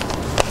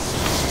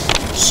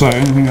 So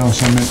anything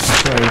else I meant to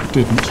say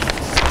didn't.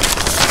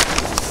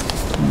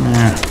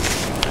 Yeah.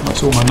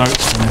 That's all my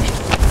notes finished.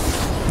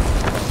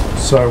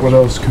 So what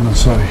else can I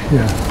say?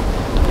 Yeah.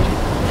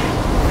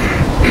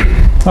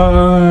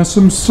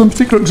 Some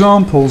particular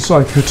examples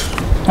I could.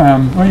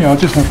 I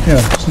just have.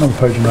 Yeah, it's another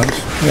page of notes.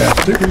 Yeah,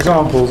 particular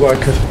examples I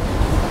could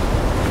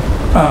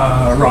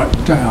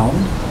write down.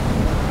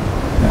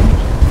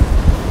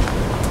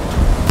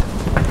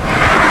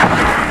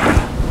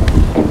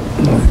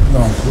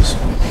 Examples.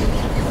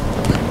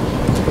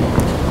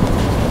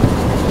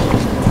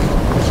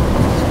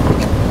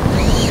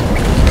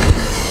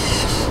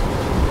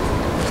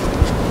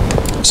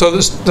 So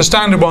the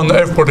standard one that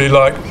everybody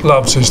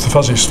loves is the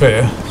fuzzy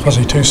sphere,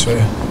 fuzzy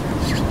two-sphere.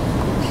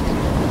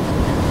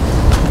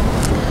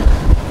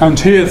 And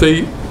here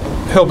the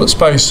Hilbert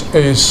space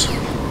is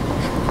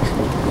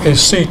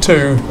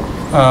C2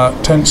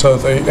 tensor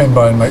the n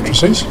by n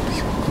matrices.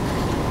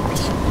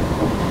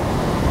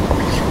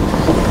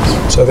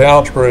 So the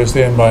algebra is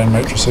the n by n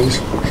matrices.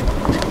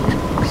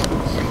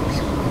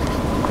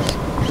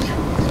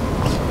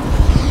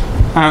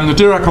 And the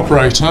Dirac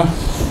operator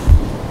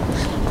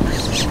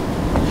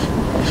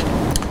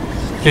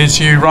is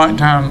you write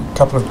down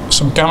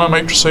some gamma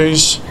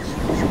matrices,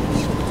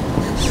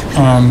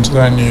 and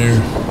then you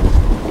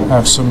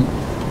have some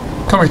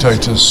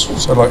commutators,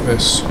 so like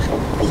this.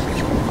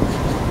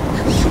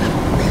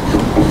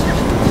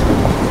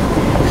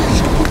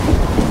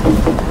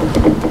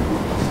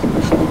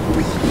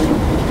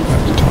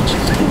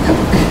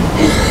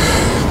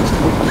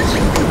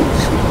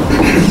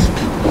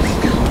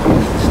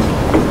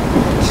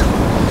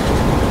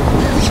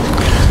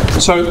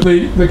 So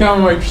the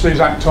gamma matrices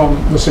act on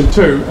the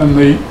C2 and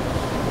the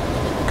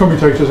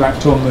commutators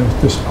act on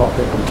this part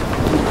here.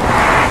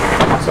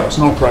 So that's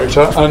an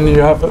operator, and you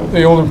have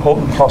the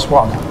all-important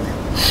 +1.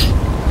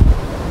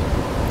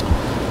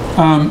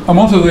 And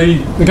what are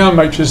the gamma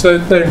matrices?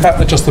 They're in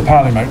fact just the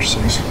Pauli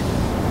matrices.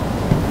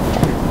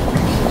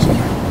 So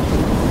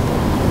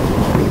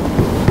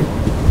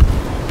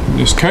in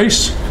this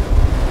case,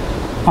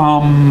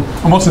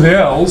 and what are the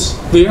L's?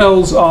 The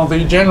L's are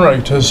the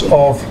generators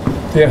of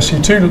the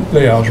SE2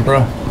 Lie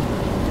algebra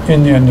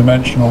in the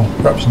n-dimensional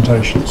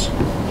representations.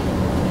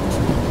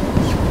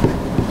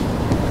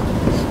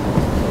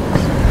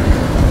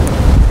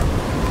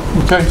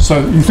 Okay, so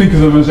you think of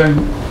them as n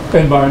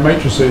by n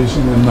matrices,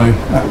 and then they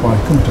act by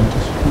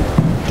commutators.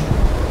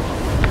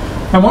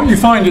 And what you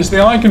find is the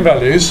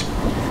eigenvalues,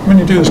 when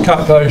you do this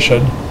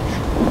calculation,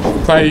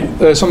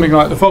 they're something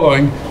like the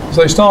following.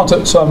 So they start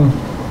at some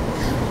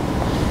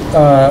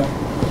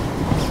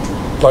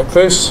like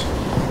this.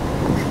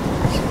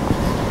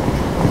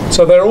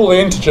 So they're all the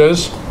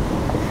integers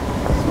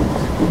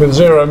with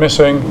 0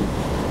 missing,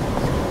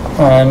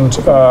 and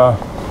a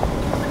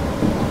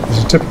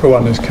typical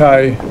one is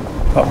k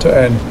up to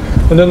n,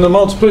 and then the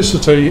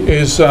multiplicity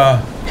is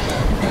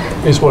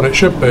what it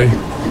should be,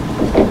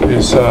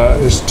 is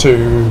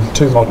 2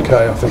 mod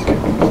k, I think.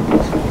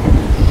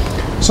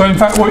 So in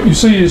fact what you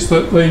see is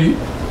that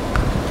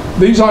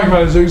these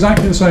eigenvalues are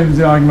exactly the same as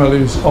the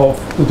eigenvalues of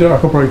the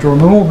Dirac operator on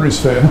an ordinary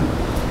sphere,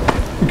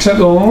 except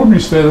that on an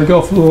ordinary sphere they go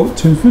off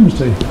to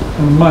infinity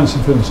and minus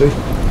infinity,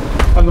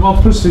 and the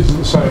multiplicities are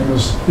the same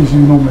as you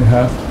normally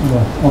have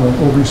on an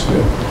ordinary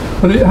sphere.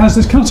 But it has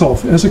this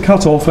cutoff. It has a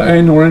cutoff at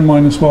n or n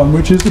minus 1,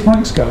 which is the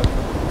Planck scale.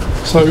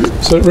 So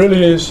it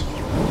really is.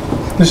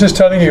 This is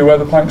telling you where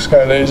the Planck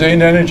scale is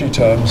in energy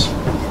terms.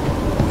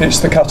 It's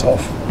the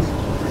cutoff.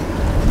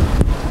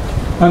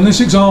 And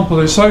this example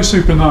is so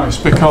super nice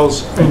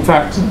because, in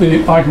fact,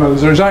 the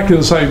eigenvalues are exactly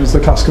the same as the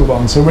classical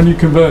ones. So when you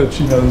converge,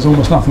 there's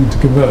almost nothing to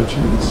converge.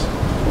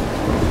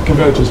 It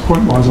converges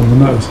pointwise on the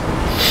nose.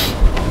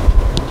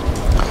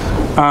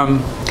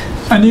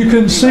 And you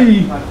can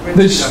see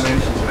this.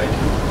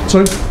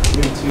 Sorry? In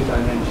 2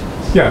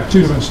 dimensions. Yeah,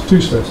 2 dimensions,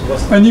 2 spheres.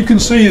 And you can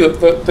see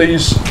that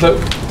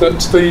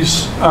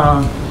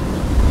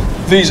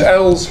these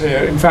L's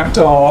here, in fact,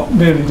 are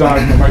nearly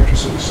diagonal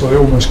matrices, so they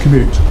almost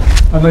commute.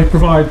 And they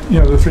provide,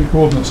 the 3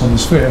 coordinates on the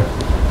sphere.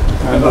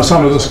 And the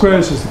sum of the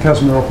squares is the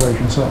Casimir operator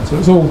and so on. So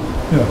it's all,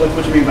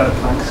 What do you mean by the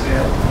Planck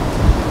scale?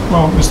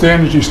 Well, it's the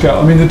energy scale.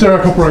 I mean, the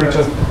Dirac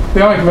operator,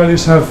 the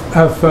eigenvalues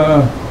have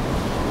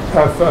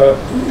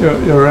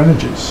your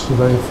energies. So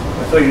they've.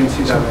 I thought you were in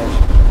 2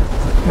 dimensions.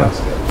 Planck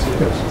scale,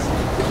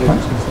 2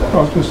 dimensions.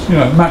 Well, just,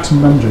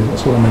 maximum energy,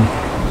 that's what I mean.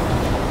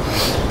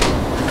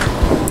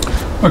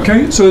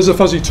 Okay, so there's a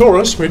fuzzy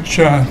torus, which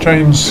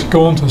James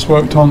Gaunt has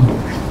worked on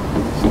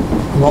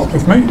a lot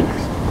with me.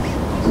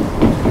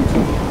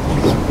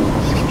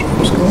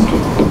 James Gaunt.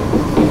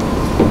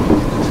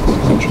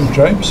 Mentioned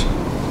James.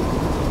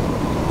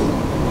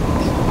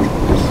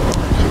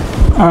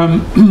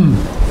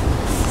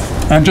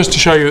 And just to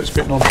show you it's a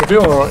bit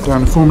non-trivial, I'll write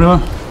down the formula.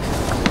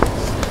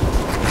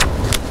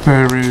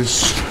 There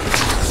is.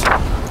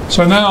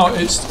 So now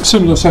it's a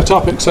similar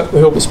setup, except the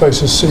Hilbert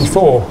space is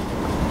C4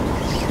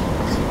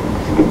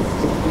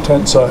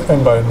 tensor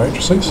n by n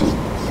matrices.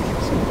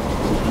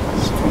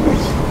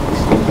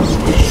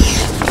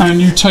 And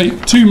you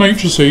take 2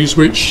 matrices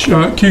which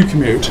Q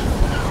commute.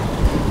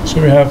 So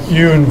we have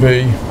U and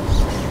V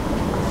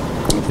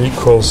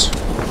equals,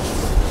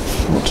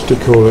 what did you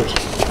call it?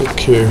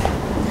 Q.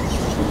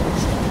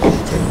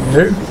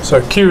 U.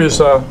 So Q is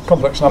a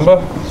complex number.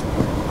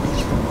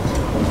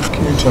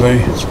 Q to the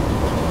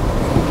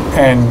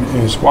n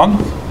is 1,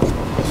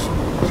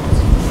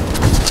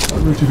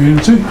 root of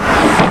unity,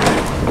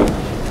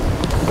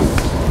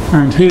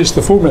 and here's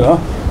the formula,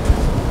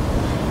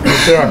 the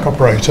Dirac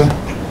operator.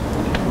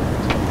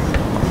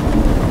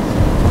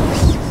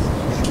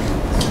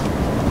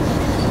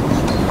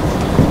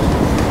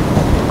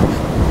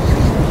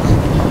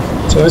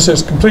 So this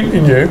is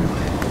completely new,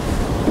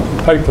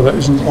 paper that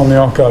isn't on the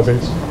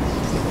archives.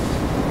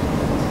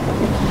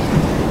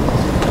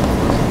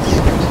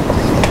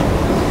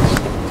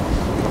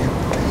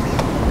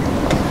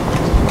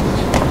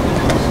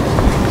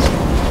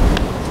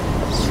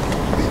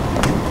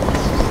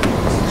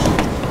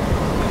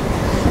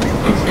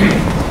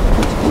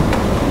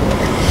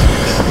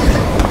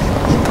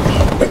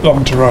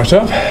 Long to write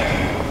up.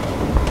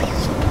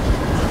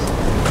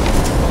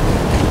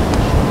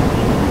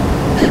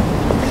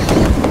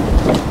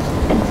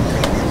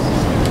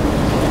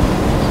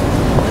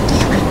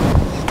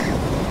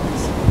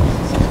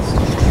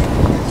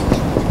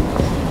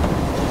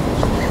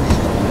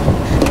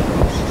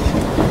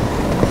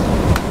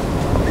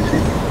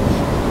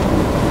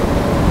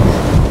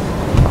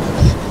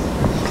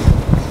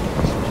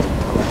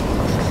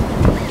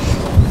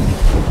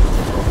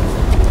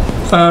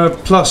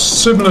 Plus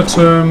similar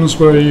terms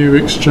where you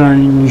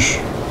exchange.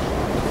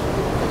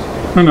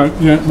 Oh no,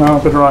 yeah, no, I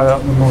better write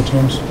out in more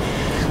terms.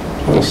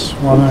 Plus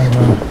 1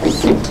 over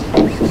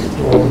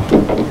 4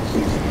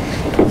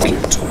 q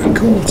to the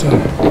quarter.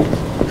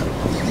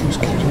 Plus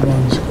q to the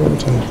minus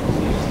quarter.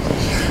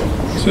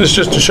 So this is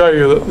just to show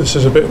you that this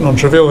is a bit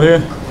non-trivial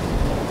here.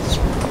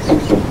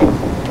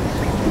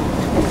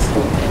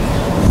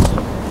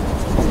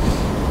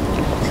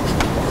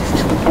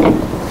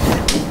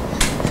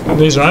 And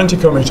these are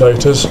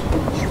anti-commutators.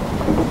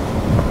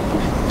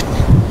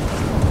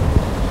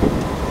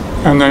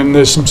 And then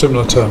there's some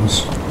similar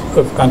terms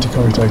of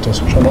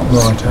anti-commutators, which I'm not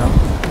going to write out.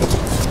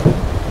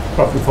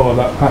 Roughly follow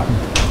that pattern.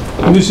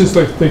 And this is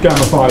the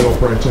gamma phi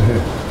operator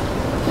here.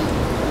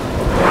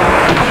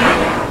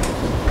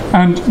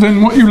 And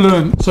then what you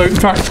learn, so in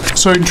fact,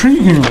 so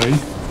intriguingly,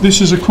 this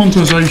is a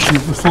quantization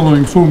of the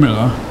following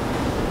formula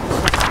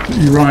that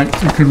you write.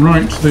 You can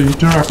write the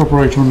Dirac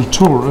operator on a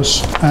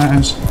torus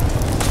as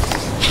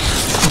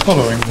the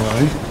following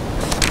way.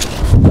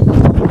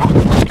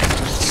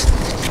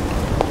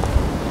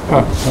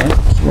 Sorry,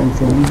 that's the wrong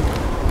formula.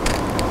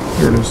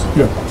 Here it is,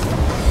 yeah.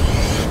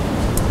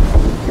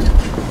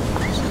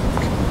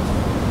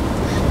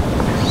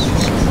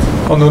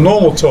 On the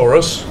normal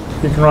torus,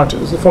 you can write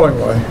it as the following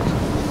way.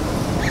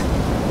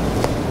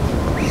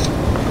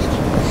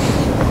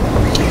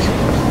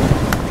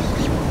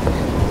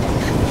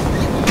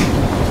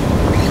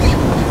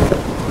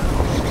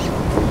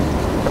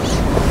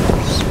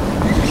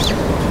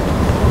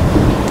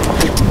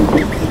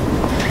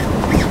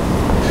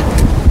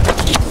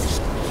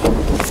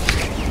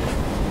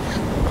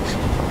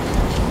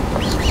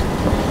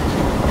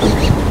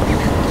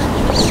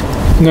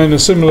 And then a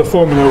similar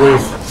formula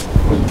with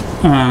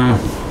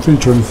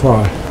theta and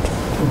phi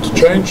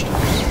interchanged.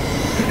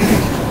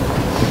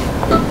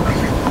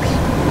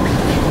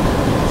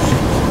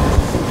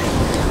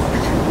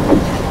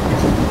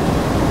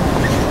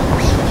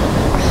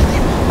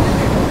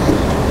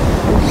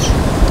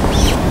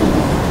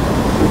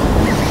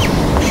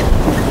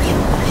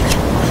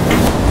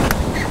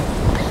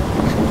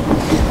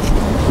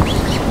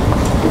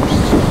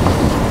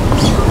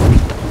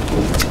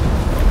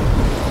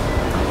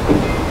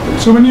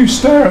 So when you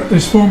stare at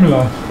this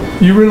formula,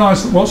 you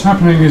realise that what's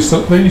happening is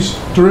that these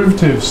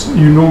derivatives that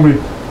you normally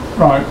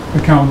write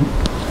become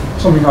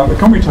something like the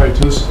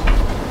commutators,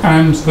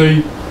 and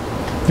the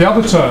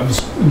other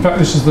terms, in fact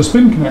this is the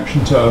spin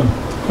connection term,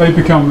 they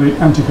become the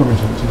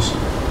anti-commutators.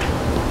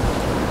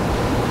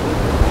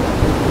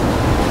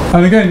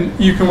 And again,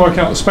 you can work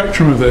out the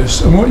spectrum of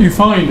this, and what you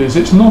find is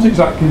it's not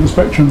exactly the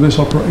spectrum of this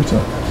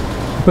operator,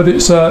 but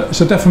it's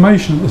a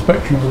deformation of the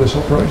spectrum of this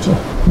operator.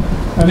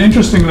 And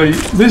interestingly,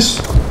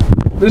 this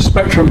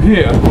spectrum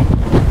here,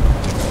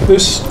 the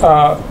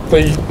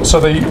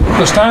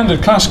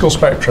standard classical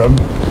spectrum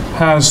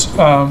has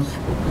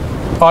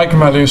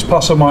eigenvalues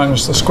plus or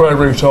minus the square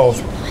root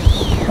of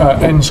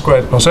n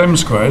squared plus m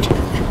squared,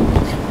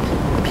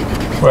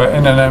 where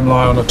n and m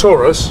lie on a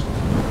torus.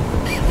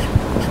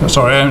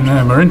 Sorry, n and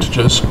m are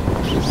integers.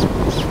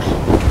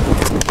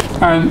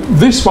 And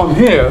this one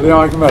here, the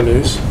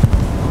eigenvalues,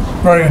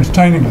 very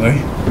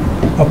entertainingly,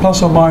 are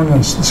plus or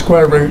minus the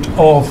square root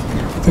of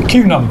the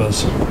q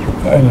numbers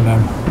for n and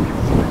m.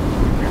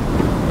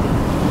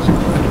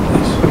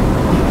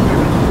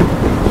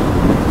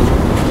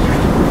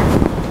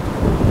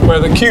 Where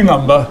the q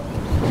number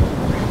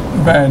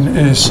of n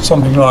is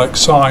something like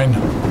sine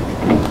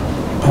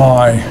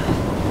pi.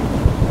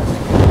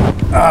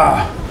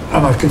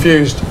 And I've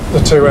confused the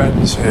two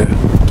n's here.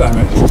 Damn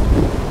it.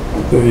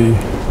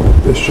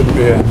 This shouldn't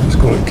be n. Let's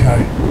call it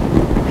k.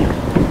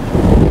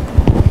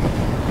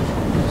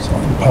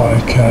 Sine pi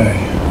k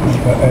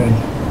over n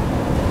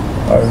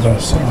over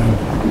sine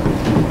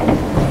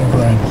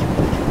over n.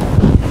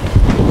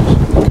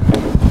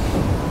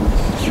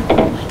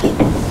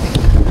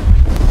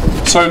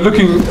 So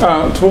looking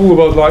to all the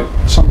world like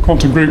some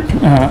quantum group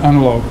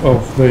analogue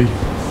of the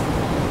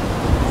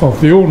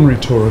ordinary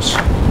torus.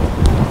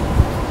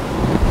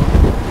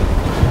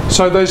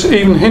 So there's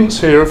even hints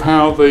here of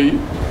how the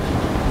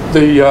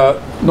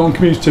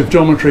non-commutative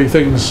geometry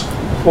things,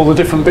 all the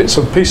different bits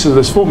and pieces of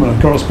this formula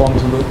correspond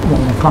to the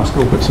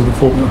classical bits of the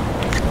formula.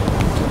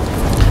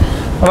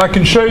 And I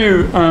can show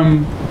you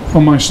on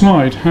my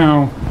slide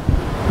how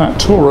that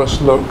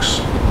torus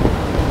looks.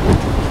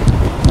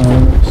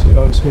 Let's see,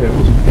 oh, it's here,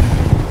 wasn't it?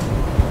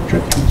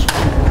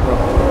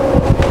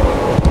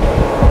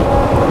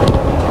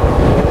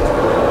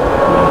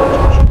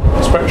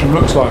 The spectrum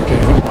looks like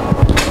here,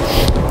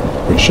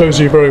 which shows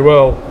you very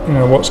well,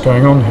 what's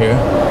going on here.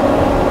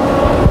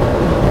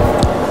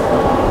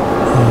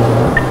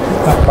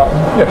 That button,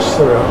 yes,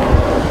 there we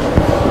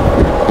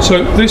are.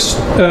 So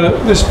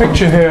this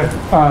picture here,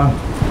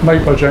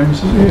 made by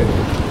James, is here.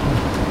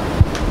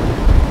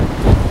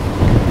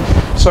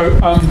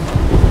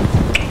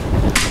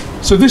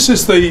 So this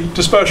is the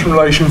dispersion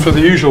relation for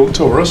the usual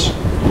torus.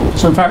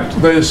 So in fact,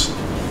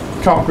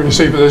 can't really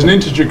see, but there's an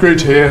integer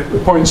grid here, the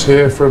points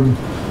here from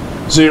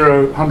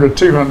 0, 100,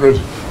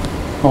 200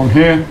 on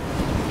here.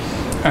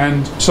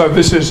 And so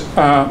this is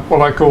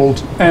what I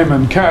called M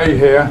and K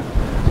here,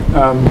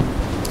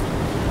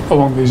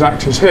 along these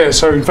axes here.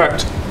 So in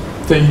fact,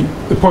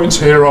 the points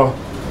here are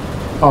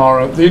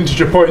the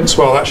integer points.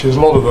 Well, actually,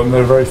 there's a lot of them.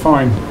 They're a very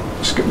fine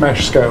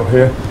mesh scale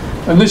here.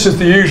 And this is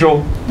the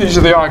usual. These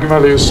are the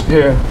eigenvalues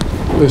here.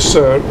 This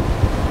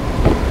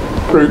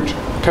root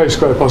k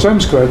squared plus m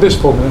squared. This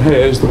formula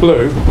here is the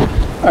blue,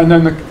 and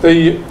then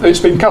it's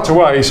been cut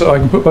away so I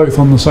can put both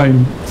on the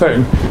same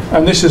thing.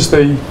 And this is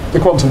the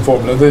quantum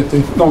formula,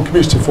 the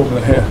non-commutative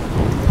formula here.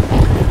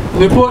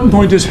 And the important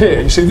point is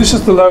here. You see, this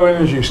is the low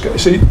energy scale.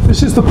 See,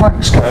 this is the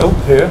Planck scale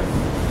here.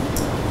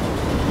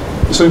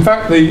 So in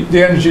fact,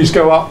 the energies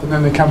go up and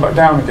then they come back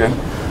down again.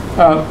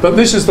 But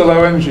this is the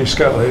low energy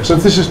scale here. So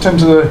if this is 10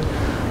 to the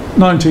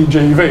 19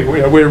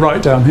 GeV. We're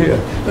right down here,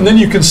 and then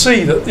you can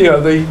see that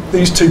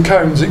these two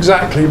cones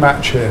exactly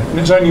match here. And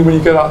it's only when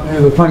you get up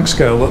near the Planck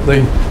scale that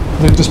the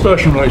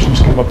dispersion relations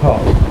come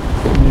apart.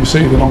 And you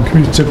see the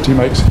non-commutativity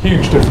makes a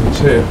huge difference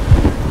here.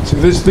 So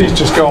these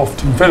just go off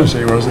to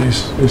infinity, whereas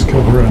these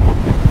curve around.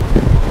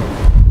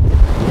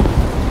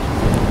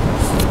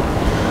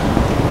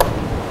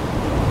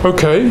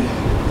 Okay.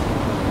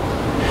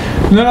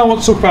 And then I want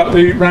to talk about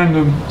the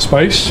random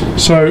space.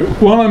 So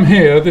while I'm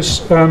here,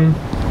 this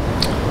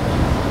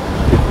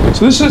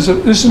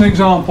is an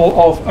example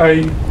of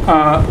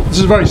this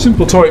is a very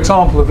simple toy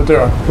example of a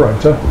Dirac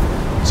operator.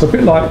 It's a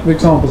bit like the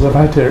examples I've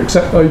had here,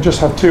 except they just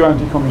have two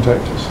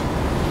anti-commutators.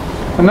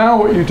 And now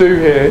what you do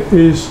here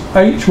is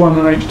H1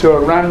 and H2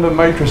 are random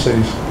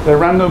matrices. They're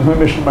random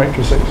Hermitian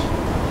matrices.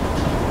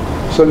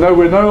 So no,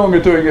 we're no longer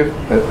doing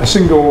a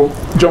single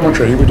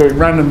geometry, we're doing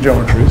random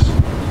geometries.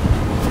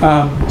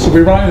 So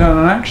we write down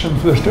an action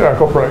for this Dirac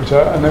operator,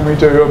 and then we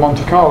do a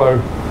Monte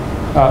Carlo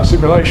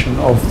simulation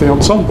of the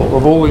ensemble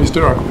of all these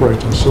Dirac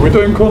operators. So we're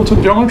doing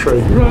quantum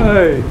geometry,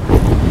 hooray,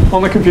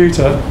 on the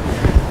computer.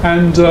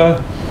 And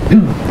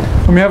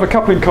we have a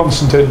coupling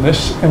constant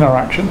in our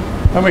action,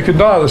 and we can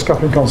dial this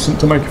coupling constant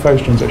to make a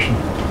phase transition.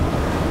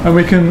 And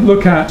we can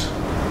look at,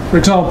 for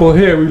example,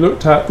 here we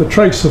looked at the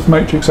trace of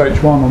matrix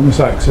H1 on this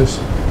axis,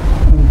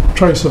 and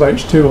trace of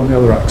H2 on the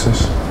other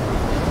axis.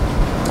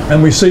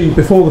 And we see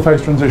before the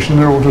phase transition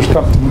they're all just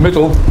clumped in the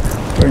middle,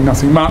 doing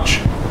nothing much.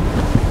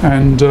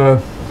 And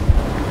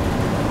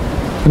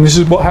this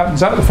is what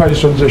happens at the phase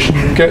transition.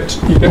 You get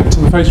to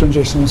the phase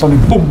transition and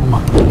suddenly, boom,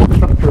 the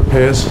structure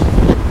appears,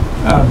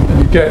 and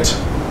you get.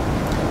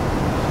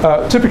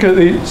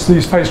 Typically,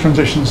 these phase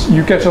transitions,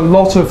 you get a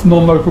lot of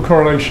non-local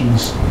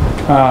correlations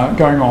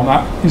going on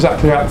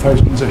exactly at the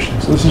phase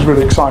transition. So this is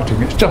really exciting.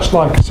 It's just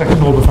like a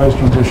second-order phase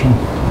transition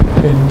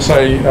in,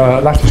 say,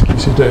 lattice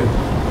QCD.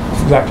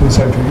 It's exactly the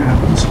same thing that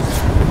happens.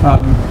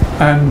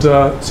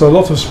 So a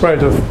lot of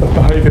spread of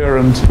behaviour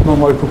and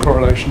non-local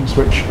correlations,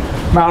 which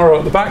Mauro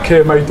at the back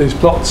here made these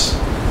plots,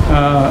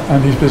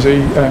 and he's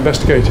busy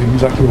investigating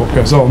exactly what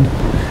goes on.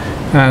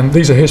 And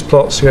these are his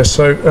plots, yes.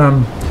 So.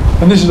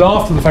 And this is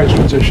after the phase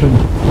transition,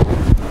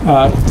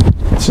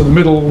 so the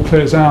middle all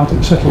clears out,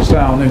 it settles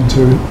down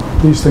into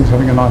these things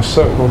having a nice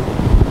circle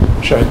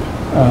shape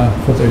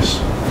for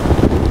this.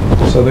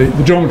 So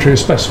the geometry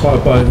is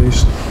specified by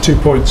these 2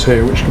 points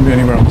here, which can be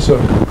anywhere on the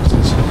circle, because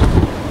there's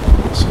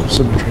sort of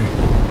symmetry.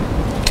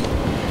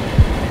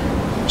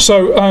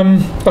 So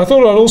I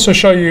thought I'd also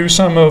show you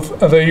some of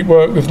the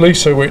work with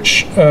Lisa,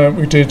 which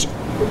we did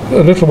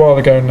a little while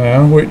ago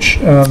now, which...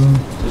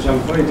 Jean,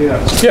 before you do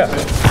that, yeah.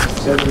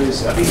 So there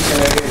is, I think,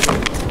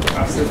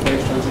 after the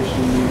phase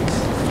transition, you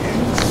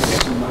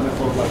get some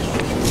manifold-like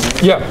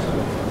structure. Yeah.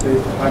 So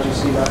how do you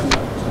see that in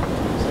that?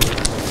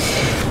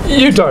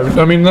 You don't.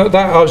 I mean, that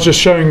I was just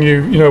showing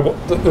you,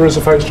 that there is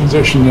a phase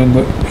transition in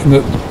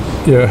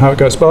that, how it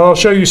goes. But I'll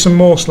show you some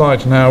more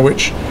slides now,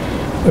 which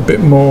a bit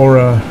more.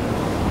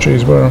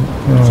 Geez, where are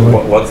we?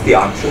 What's the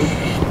action?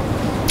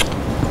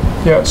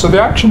 Yeah. So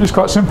the action is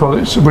quite simple.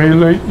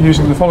 We're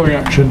using the following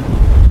action.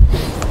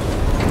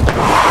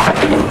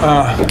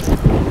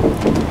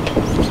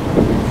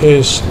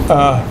 Is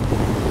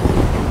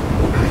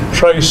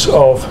trace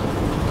of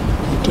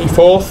d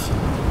fourth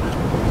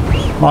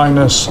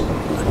minus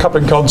a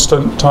coupling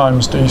constant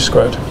times d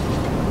squared.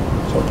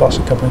 So plus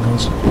a coupling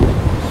constant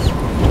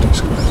d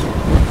squared.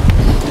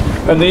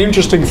 And the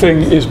interesting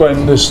thing is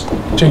when this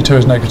G2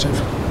 is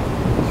negative,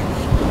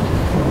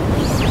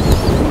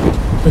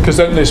 because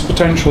then this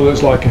potential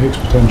is like a Higgs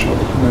potential,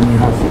 and then you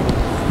have.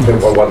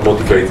 What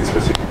motivates this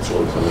specific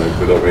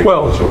source?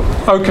 Well,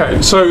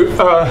 okay, so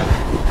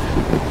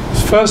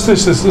first,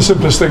 this is the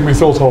simplest thing we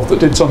thought of that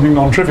did something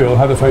non-trivial,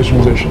 had a phase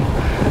transition.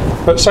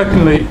 But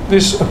secondly,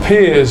 this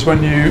appears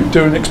when you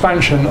do an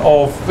expansion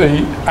of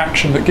the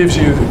action that gives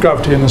you the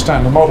gravity in the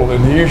standard model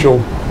in the usual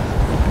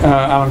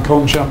Alan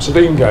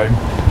Kohn-Shamsuddin game.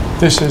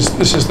 This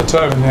is the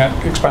term in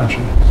the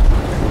expansion.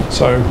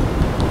 So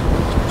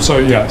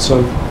yeah.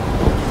 So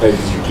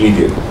it's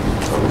Euclidean.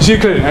 It's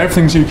Euclidean.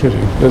 Everything's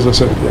Euclidean, as I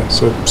said. Yeah.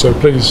 So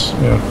please,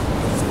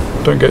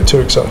 don't get too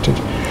excited.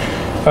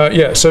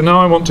 So now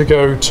I want to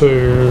go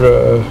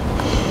to,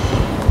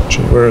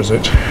 where is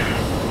it?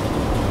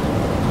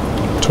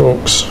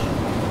 Talks.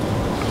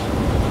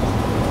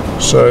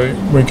 So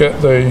we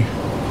get the,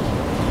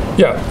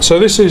 so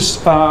this is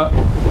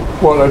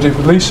what I did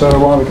with Lisa a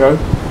while ago.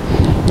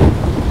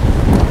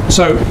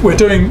 So we're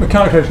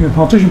calculating the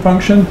partition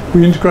function.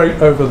 We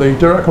integrate over the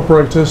Dirac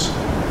operators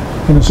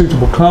in a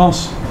suitable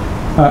class.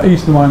 E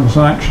to the minus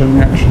an action,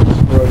 the action is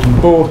wrote on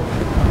the board,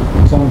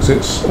 as long as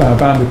it's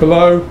bounded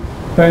below.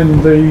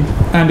 Then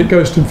and it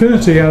goes to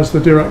infinity as the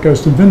Dirac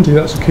goes to infinity.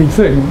 That's a key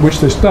thing, which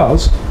this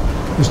does.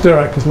 This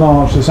Dirac is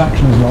large, this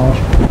action is large,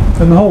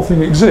 and the whole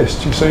thing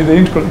exists. You see, the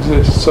integral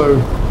exists, so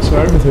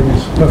everything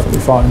is perfectly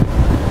fine,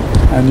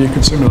 and you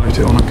can simulate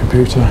it on a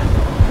computer.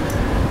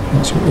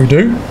 That's what we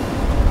do.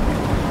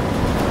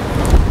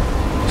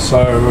 So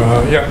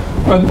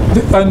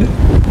and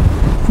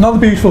Another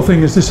beautiful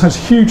thing is this has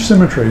huge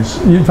symmetries.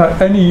 In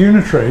fact, any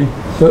unitary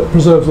that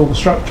preserves all the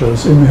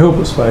structures in the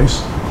Hilbert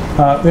space,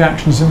 the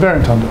action is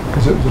invariant under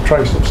because it was a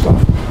trace of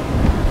stuff.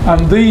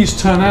 And these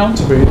turn out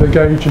to be the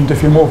gauge and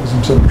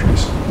diffeomorphism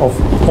symmetries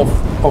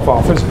of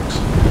our physics.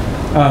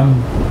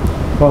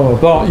 Blah blah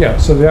blah. Yeah.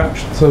 So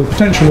the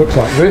potential looks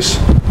like this,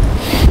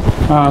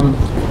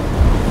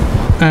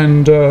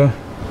 and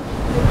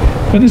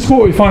this is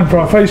what we find for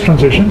our phase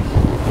transition.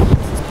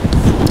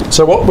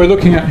 So what we're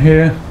looking at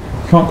here,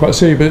 you can't quite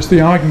see, but it's the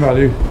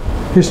eigenvalue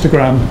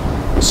histogram.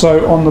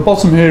 So on the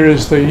bottom here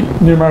is the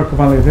numerical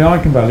value of the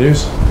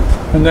eigenvalues,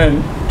 and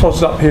then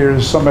plotted up here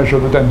is some measure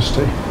of the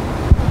density.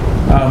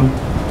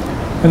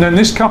 And then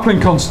this coupling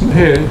constant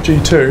here,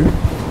 G2,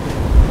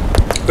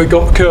 we've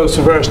got curves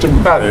for various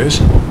different values.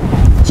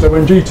 So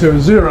when G2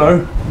 is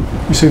 0,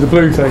 you see the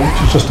blue thing,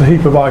 which is just a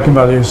heap of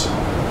eigenvalues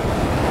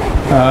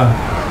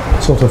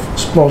sort of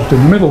splodged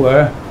in the middle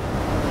there.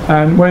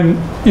 And when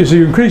as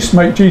you increase,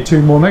 make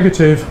G2 more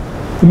negative,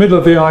 the middle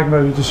of the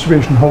eigenvalue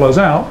distribution hollows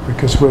out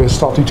because we're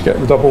starting to get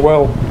the double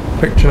well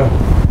picture.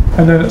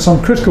 And then at some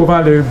critical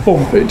value,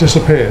 boom, it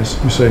disappears,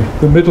 you see.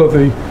 The middle of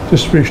the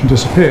distribution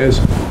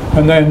disappears.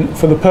 And then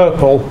for the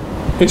purple,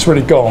 it's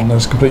really gone.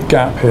 There's a complete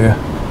gap here.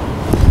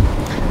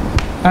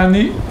 And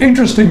the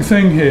interesting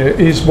thing here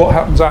is what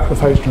happens at the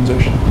phase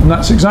transition. And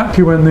that's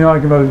exactly when the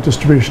eigenvalue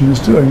distribution is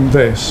doing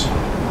this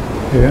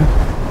here.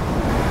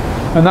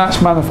 And that's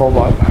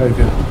manifold-like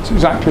behaviour. It's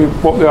exactly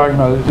what the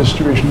eigenvalue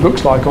distribution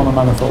looks like on a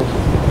manifold.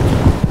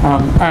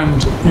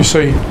 And you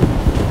see,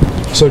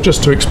 so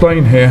just to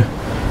explain here,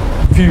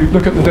 if you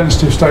look at the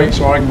density of states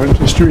or eigenvalue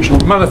distribution on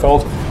the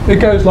manifold, it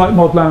goes like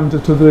mod lambda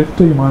to the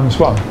d minus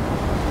 1.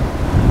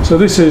 So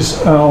this is,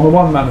 on the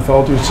 1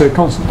 manifold, you'd see a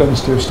constant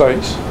density of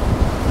states.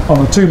 On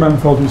a 2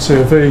 manifold, you'd see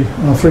a v.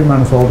 On a 3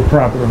 manifold, a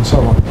parabola, and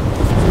so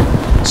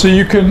on. So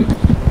you can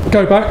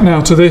go back now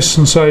to this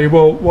and say,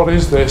 well, what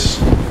is this?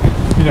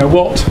 You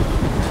know,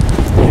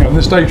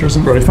 this data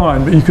isn't very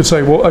fine, but you could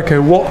say, well, okay,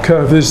 what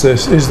curve is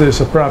this? Is this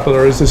a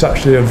parabola? Is this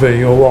actually a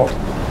v, or what?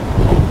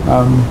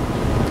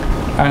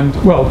 And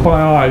well,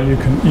 by eye, you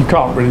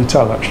can't really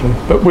tell actually.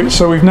 But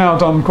so we've now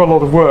done quite a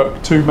lot of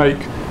work to make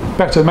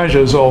better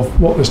measures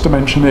of what this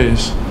dimension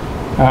is.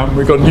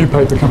 We've got a new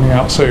paper coming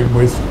out soon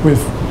with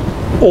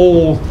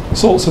all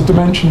sorts of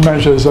dimension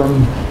measures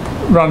and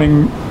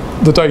running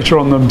the data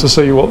on them to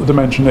see what the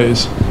dimension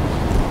is.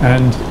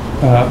 And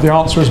the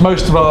answer is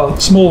most of our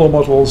smaller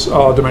models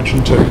are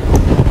dimension 2,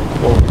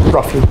 or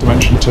roughly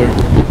dimension 2.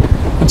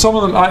 And some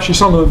of them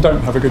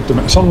don't have a good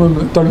dimension. Some of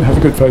them don't have a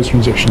good phase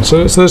transition.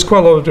 So there's quite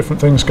a lot of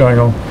different things going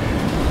on.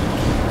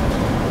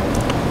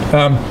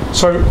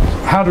 So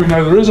how do we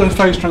know there is a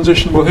phase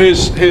transition? Well,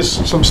 here's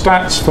some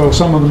stats for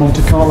some of the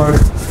Monte Carlo.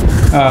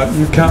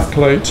 You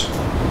calculate.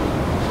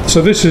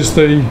 So this is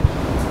the.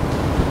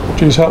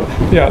 Geez, help.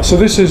 Yeah. So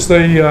this is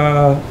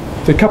the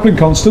coupling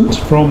constant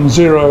from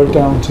 0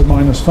 down to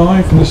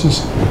 -5, and this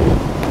is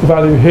the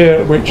value here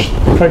at which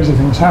crazy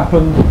things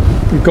happen.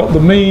 We've got the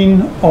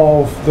mean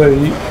of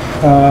the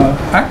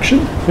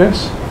action.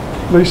 Yes,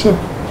 Lisa,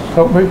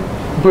 help me.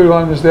 The blue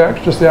line is the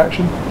action, just the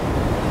action.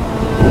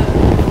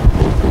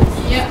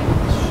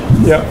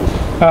 Yeah.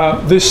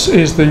 This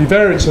is the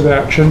variance of the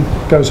action,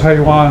 goes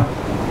haywire,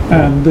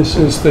 and this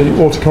is the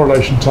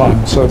autocorrelation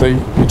time, so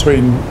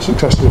between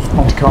successive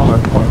Monte Carlo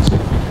points.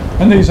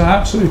 And these are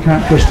absolutely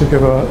characteristic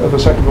of a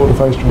second order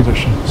phase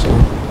transition.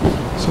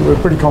 So we're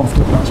pretty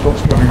confident that's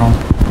what's going on.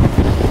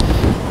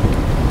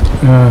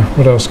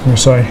 What else can we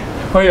say?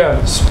 Oh yeah,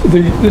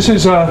 this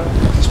is a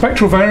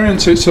spectral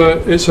variance. It's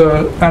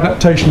a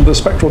adaptation of the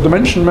spectral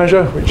dimension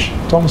measure, which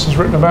Thomas has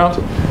written about.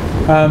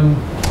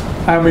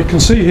 And we can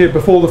see here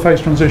before the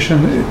phase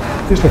transition,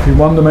 it's looking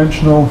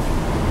one-dimensional.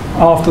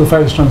 After the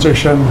phase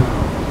transition,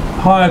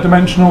 higher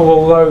dimensional,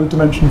 although the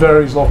dimension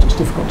varies a lot, it's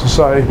difficult to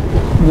say.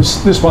 And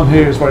this one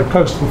here is very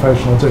close to the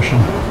phase transition.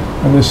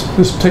 And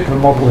this particular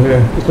model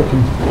here is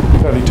looking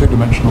fairly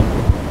two-dimensional.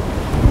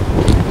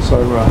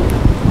 So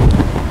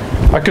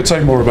I could say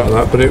more about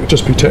that, but it would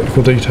just be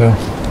technical detail.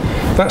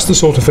 That's the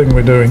sort of thing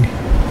we're doing.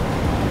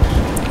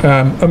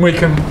 And we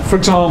can, for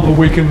example,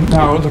 we can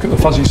now look at the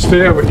fuzzy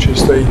sphere, which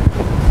is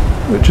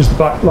the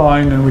black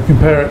line, and we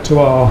compare it to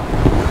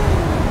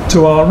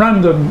our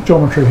random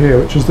geometry here,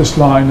 which is this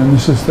line, and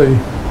this is the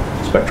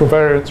spectral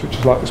variance, which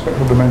is like the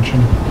spectral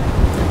dimension.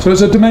 So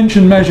it's a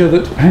dimension measure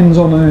that depends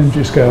on an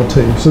energy scale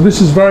T. So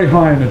this is very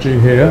high energy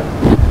here,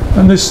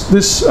 and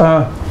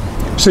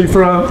see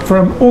for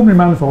an ordinary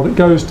manifold, it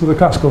goes to the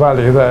classical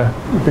value there.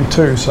 It would be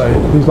 2, say.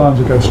 These lines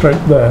would go straight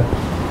there.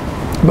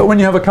 But when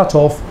you have a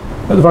cutoff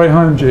at the very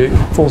high energy, it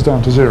falls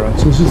down to 0.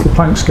 So this is the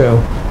Planck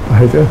scale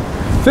behaviour.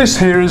 This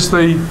here is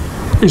the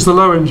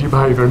low energy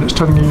behaviour, and it's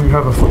telling you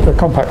have a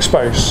compact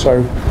space.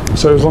 So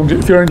as long as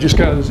if your energy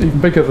scale is even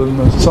bigger than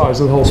the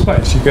size of the whole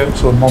space, you get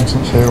sort of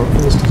nonsense here, or it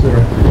falls to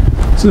 0.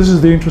 So this is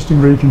the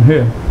interesting region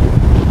here.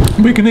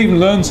 We can even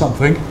learn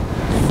something.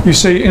 You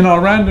see, in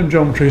our random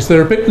geometries,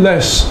 they're a bit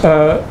less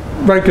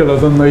regular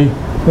than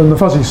the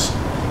fuzzy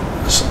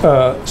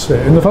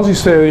sphere. In the fuzzy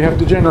sphere, you have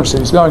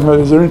degeneracies. The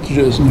eigenvalues are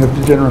integers, and you have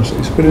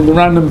degeneracies. But in the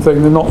random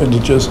thing, they're not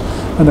integers,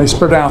 and they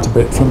spread out a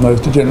bit from those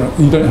degeneracies.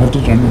 You don't have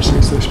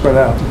degeneracies; they spread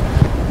out,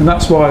 and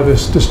that's why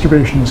this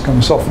distribution is kind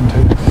of softened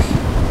here.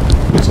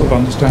 Sort of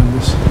understand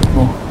this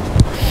more.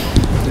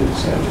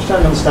 I'm just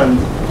trying to understand.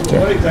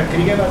 Yeah. What exactly?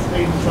 Can you go back to the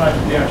slide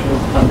of the actual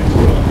pattern?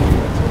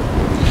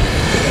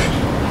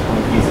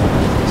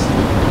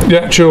 The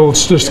actual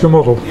statistical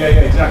model. Yeah,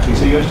 exactly.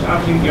 So you're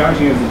arguing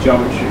over the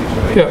geometry,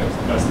 right? Yeah.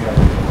 That's the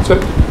idea. So,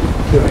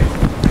 yeah.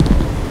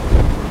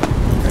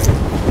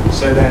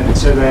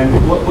 So then,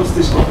 what's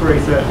this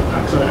operator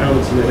acts on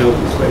elements in the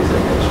Hilbert space?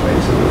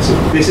 Right? So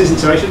this isn't.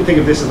 So I shouldn't think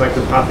of this as like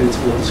the path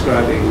integral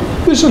describing.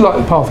 This is like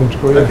the path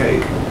integral. Yeah.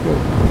 Okay.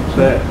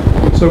 Yeah.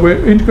 So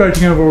we're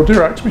integrating over all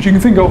Diracs, which you can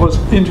think of as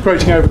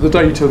integrating over the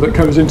data that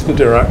comes into the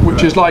Dirac,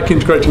 which is like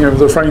integrating over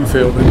the frame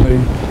field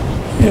in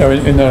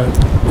the,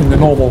 in the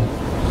normal.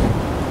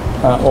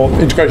 Or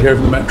integrating over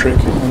the metric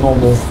in a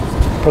normal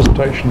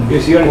presentation.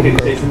 Yes, you only do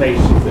it's the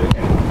matrices that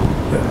again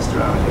messed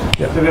around with it.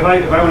 Yeah. So if I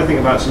want to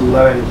think about some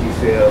low energy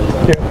field,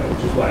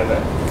 just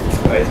whatever,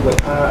 right?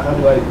 How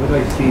do I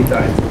feed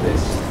that into this?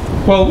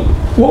 Well,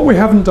 what we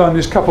haven't done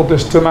is coupled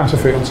this to matter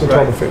fields or to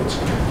other fields.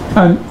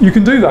 And you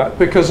can do that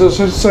because, as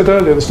I said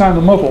earlier, the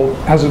standard model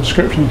has a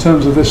description in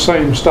terms of this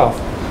same stuff.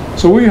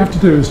 So all you have to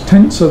do is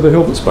tensor the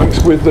Hilbert space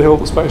with the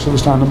Hilbert space of the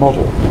standard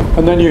model.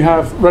 And then you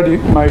have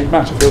ready-made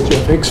matter fields. You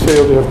have Higgs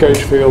field, you have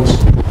gauge fields,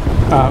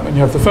 and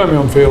you have the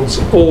fermion fields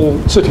all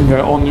sitting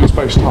there on your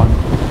space-time.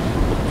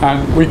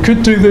 And we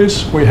could do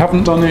this, we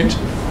haven't done it.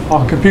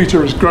 Our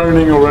computer is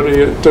groaning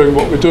already at doing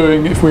what we're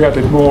doing. If we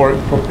added more,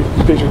 the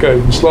computer would go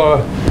even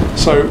slower.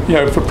 So,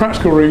 for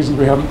practical reasons,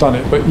 we haven't done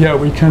it. But yeah,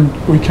 we can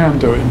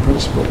do it in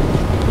principle.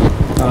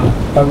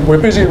 And we're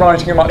busy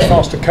writing a much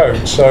faster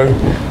code, so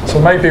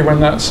maybe when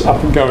that's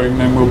up and going,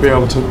 then we'll be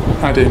able to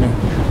add in a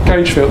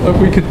gauge field.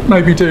 We could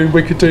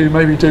do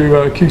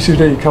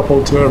QCD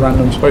coupled to a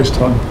random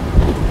space-time.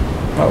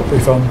 That would be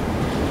fun.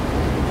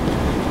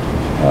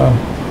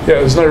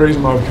 There's no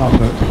reason why we can't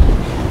do it.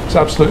 It's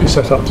absolutely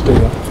set up to do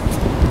that.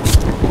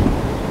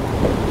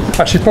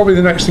 Actually, probably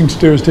the next thing to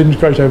do is to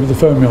integrate over the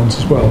fermions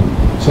as well.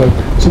 So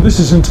this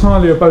is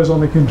entirely a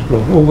bosonic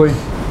integral. All the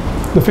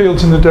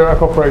fields in the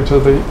Dirac operator,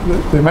 the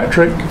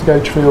metric, the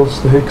gauge fields,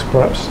 the Higgs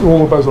perhaps, all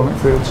the bosonic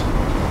fields.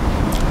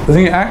 The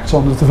thing it acts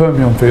on is the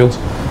fermion fields.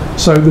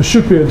 So there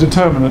should be a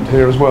determinant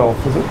here as well,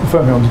 for the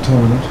fermion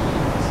determinant.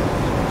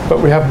 But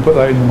we haven't put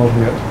that in the model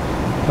yet.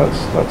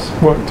 That's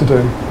work to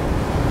do.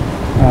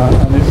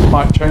 And it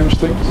might change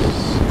things.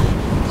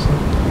 So,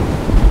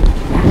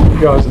 the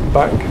guys at the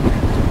back,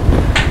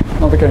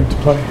 another game to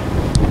play.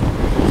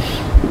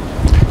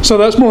 So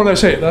that's more or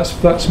less it.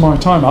 That's my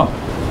time up.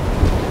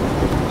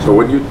 So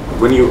when you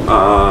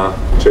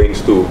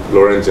change to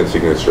Lorentzian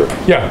signature,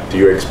 do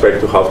you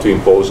expect to have to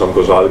impose some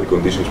causality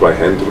conditions by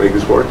hand to make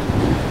this work?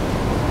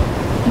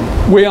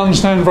 We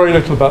understand very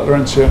little about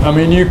Lorentzian. I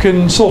mean, you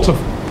can sort of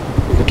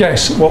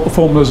guess what the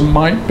formulas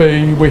might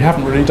be. We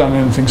haven't really done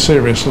anything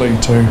seriously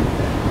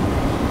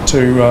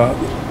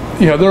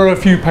there are a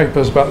few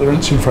papers about the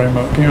Lorentzian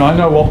framework. I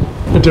know what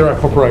a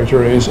Dirac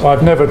operator is.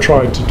 I've never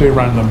tried to do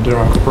random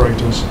Dirac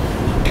operators,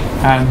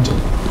 and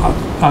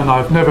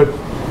I've never. In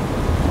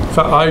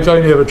fact, I've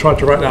only ever tried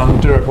to write down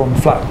the Dirac on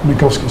flat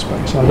Minkowski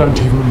space. I don't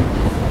even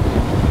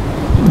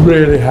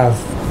really have,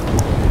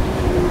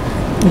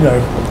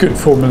 good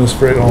formulas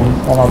for it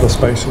on other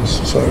spaces.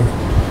 So,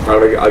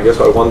 I guess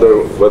I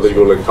wonder whether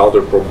you'll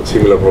encounter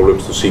similar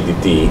problems to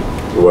CDT,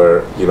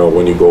 where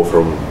when you go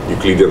from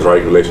Euclidean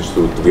triangulations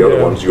to the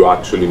other ones, you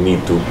actually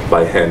need to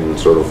by hand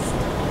sort of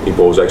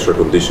impose extra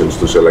conditions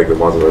to select the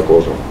ones that are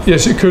causal.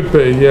 Yes, it could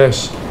be.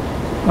 Yes.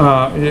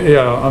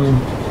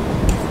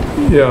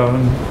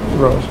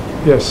 Right.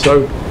 Yes.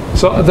 So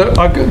I've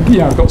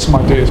got some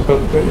ideas,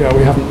 but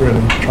we haven't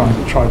really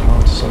tried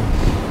hard. So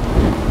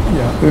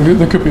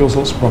there could be all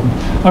sorts of problems.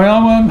 I mean,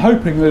 I'm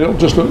hoping that it'll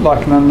just look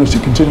like an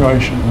analytic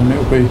continuation, and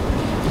it'll be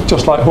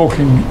just like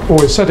Hawking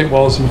always said it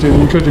was. You do the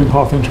Euclidean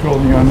path integral,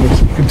 and you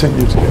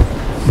continue to get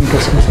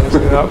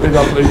that would be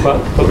lovely, but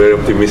very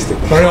optimistic.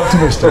 Very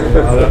optimistic.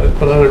 But I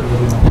don't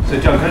really know. So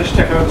John, can I just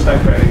check I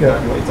understand correctly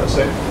exactly what you've done?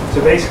 So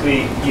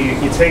basically,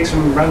 you take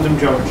some random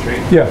geometry,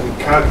 you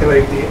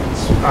calculate the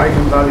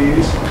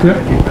eigenvalues,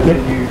 and then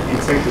you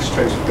take this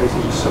trace of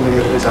basically just summing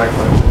of those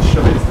eigenvalues and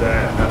shove it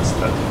there, and that's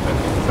what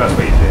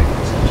you're doing.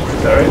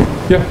 Is that right?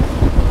 Yeah.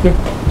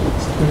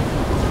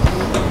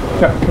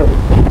 Carry on.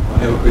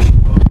 I have a question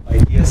about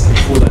ideas in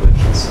 4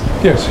 dimensions.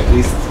 Yes. At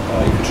least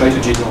if you try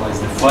to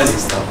generalize the fuzzy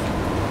stuff,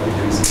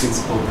 there is a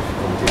principal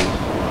difficulty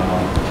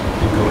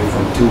in going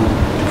from 2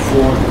 to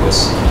 4,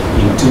 because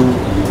in 2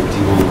 you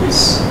deal with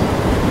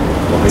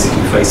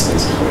basically phase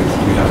spaces, right?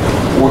 You have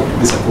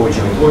these are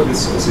coordinate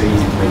orbits, so it's very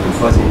easy to make them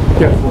fuzzy.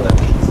 4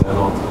 dimensions are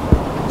not.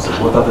 So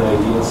what are the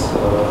ideas to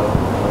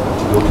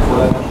go to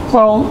 4 dimensions?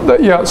 Well,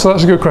 so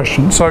that's a good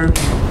question. So,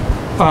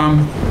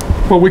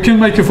 we can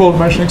make a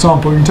 4-dimensional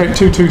example. You can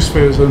take 2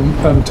 spheres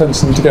and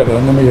tensor them together,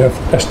 and then we have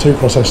S2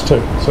 cross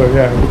S2. So we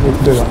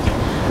can do that.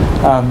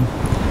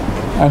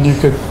 And you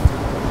could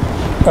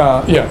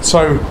yeah,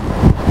 so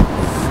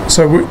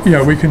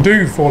we can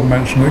do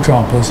four-dimensional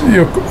examples.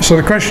 So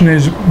the question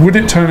is, would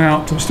it turn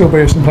out to still be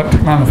a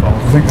symplectic manifold?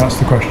 I think that's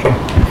the question.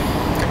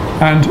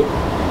 And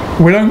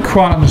we don't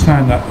quite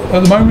understand that.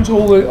 At the moment,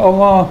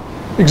 all our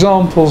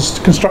examples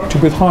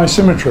constructed with high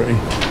symmetry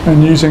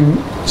and using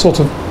sort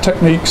of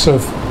techniques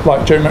of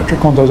like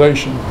geometric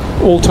quantization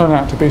all turn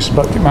out to be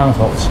symplectic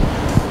manifolds.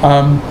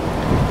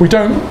 We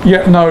don't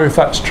yet know if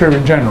that's true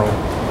in general.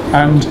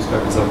 And just for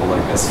example,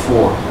 like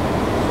S4.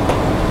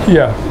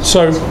 Yeah,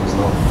 so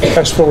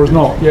S4 is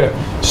not, yeah.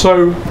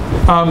 So,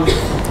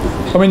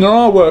 I mean, there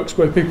are works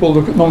where people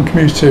look at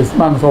non-commutative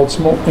manifolds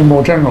in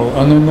more general,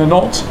 and then they're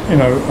not,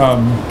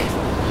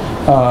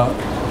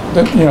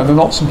 they're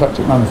not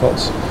symplectic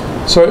manifolds.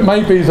 So it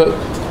may be that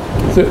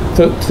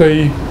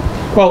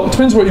well, it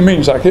depends what you mean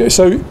exactly.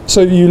 So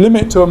you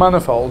limit to a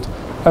manifold,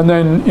 and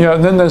then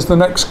then there's the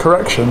next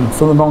correction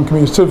for the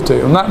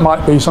non-commutativity, and that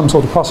might be some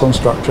sort of Poisson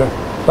structure.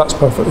 That's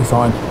perfectly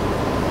fine.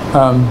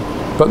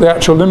 But the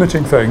actual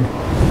limiting thing,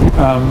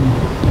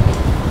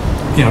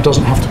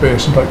 doesn't have to be a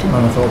symplectic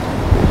manifold.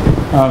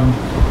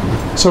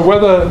 So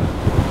whether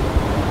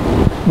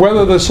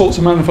the sorts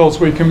of manifolds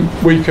we can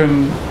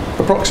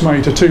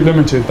approximate are too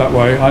limited that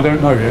way, I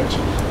don't know yet.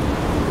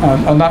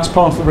 And that's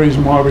part of the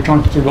reason why we're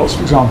trying to do lots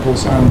of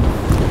examples and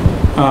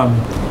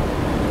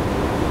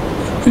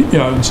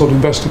and sort of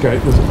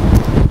investigate the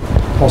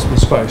possible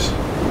space.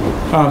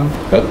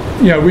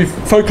 We've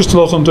focused a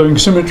lot on doing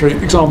symmetry,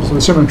 examples of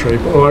the symmetry,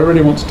 but what I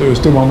really want to do is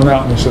do one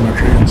without any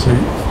symmetry and see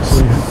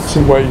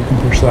where you can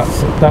push that.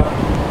 But that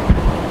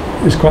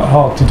is quite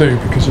hard to do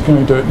because you can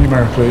only do it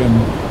numerically,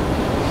 and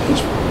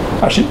it's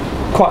actually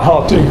quite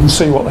hard to even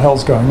see what the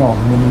hell's going on.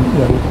 I mean,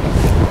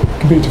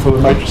 computer full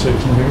of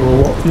matrices, and you think,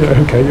 well,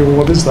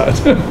 what is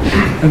that?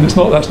 And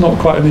that's not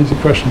quite an easy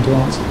question to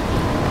answer.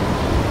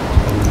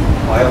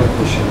 My other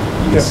question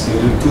is, you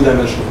do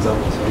two-dimensional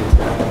examples, right?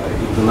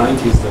 In the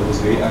 90s, there was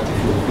very active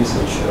field of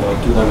research,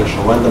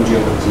 two-dimensional random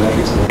geometry,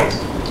 matrix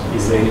analysis.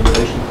 Is there any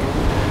relation?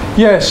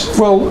 Yes,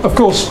 well, of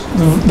course,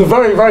 the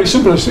very, very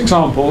simplest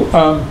example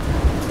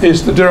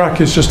is the Dirac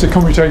is just a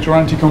commutator or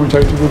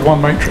anti-commutator with one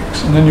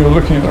matrix, and then you're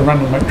looking at a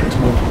random matrix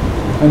model.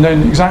 And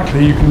then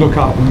exactly you can look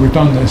up, and we've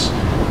done this.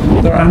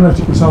 There are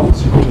analytic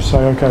results. You can just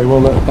say, okay,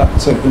 well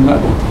that's it,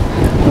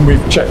 and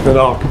we've checked that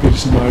our computer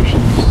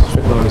simulations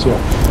fit those. Yeah,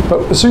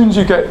 but as soon as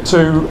you get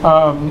to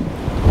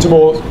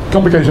more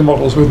complicated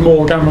models with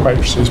more gamma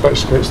matrices,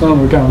 basically it's the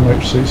number of gamma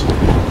matrices,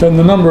 then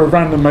the number of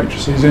random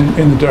matrices in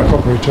the Dirac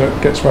operator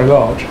gets very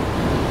large,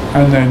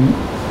 and then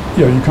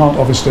you can't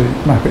obviously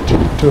map it to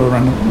a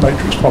random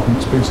matrix problem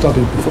that's been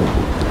studied before.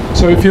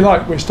 So if you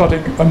like, we're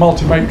studying a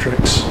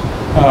multi-matrix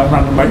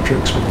random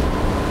matrix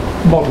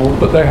model,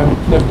 but they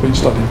have never been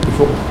studied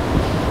before.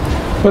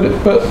 But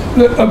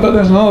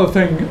there's another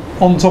thing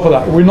on top of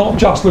that. We're not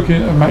just looking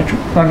at a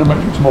random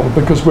matrix model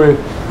because we're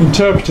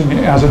interpreting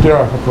it as a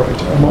Dirac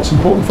operator. And what's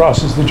important for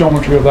us is the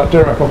geometry of that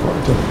Dirac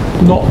operator,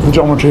 not the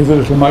geometry of the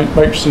little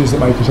matrices that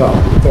make it up.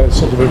 They're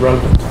sort of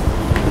irrelevant.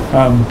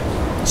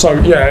 So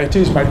yeah, it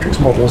is matrix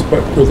models,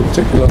 but with a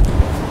particular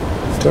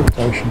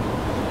interpretation.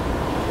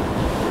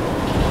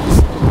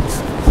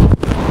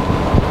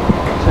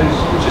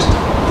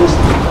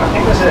 I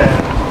think there's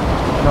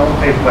an old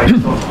paper by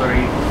Todd where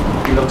he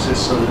looks at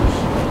sort of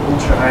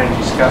ultra high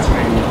energy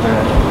scattering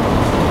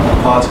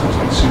particles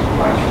like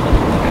supermax.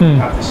 You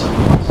have this sort of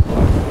massive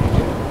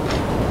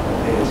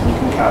and you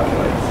can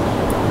calculate.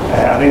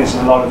 I think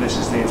a lot of this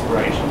is the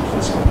inspiration for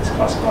some of this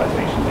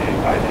classification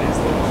ideas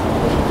that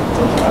have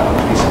done around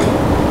a piece of it.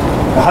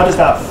 Now, how does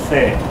that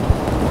fit?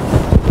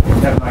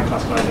 Never mind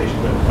classification,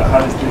 but how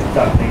does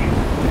that thing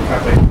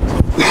calculate?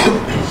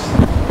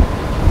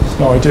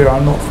 No idea.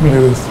 I'm not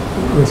familiar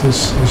with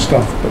his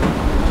stuff, but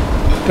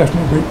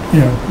definitely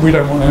we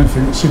don't want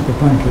anything that's super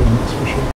Planckian, that's for sure.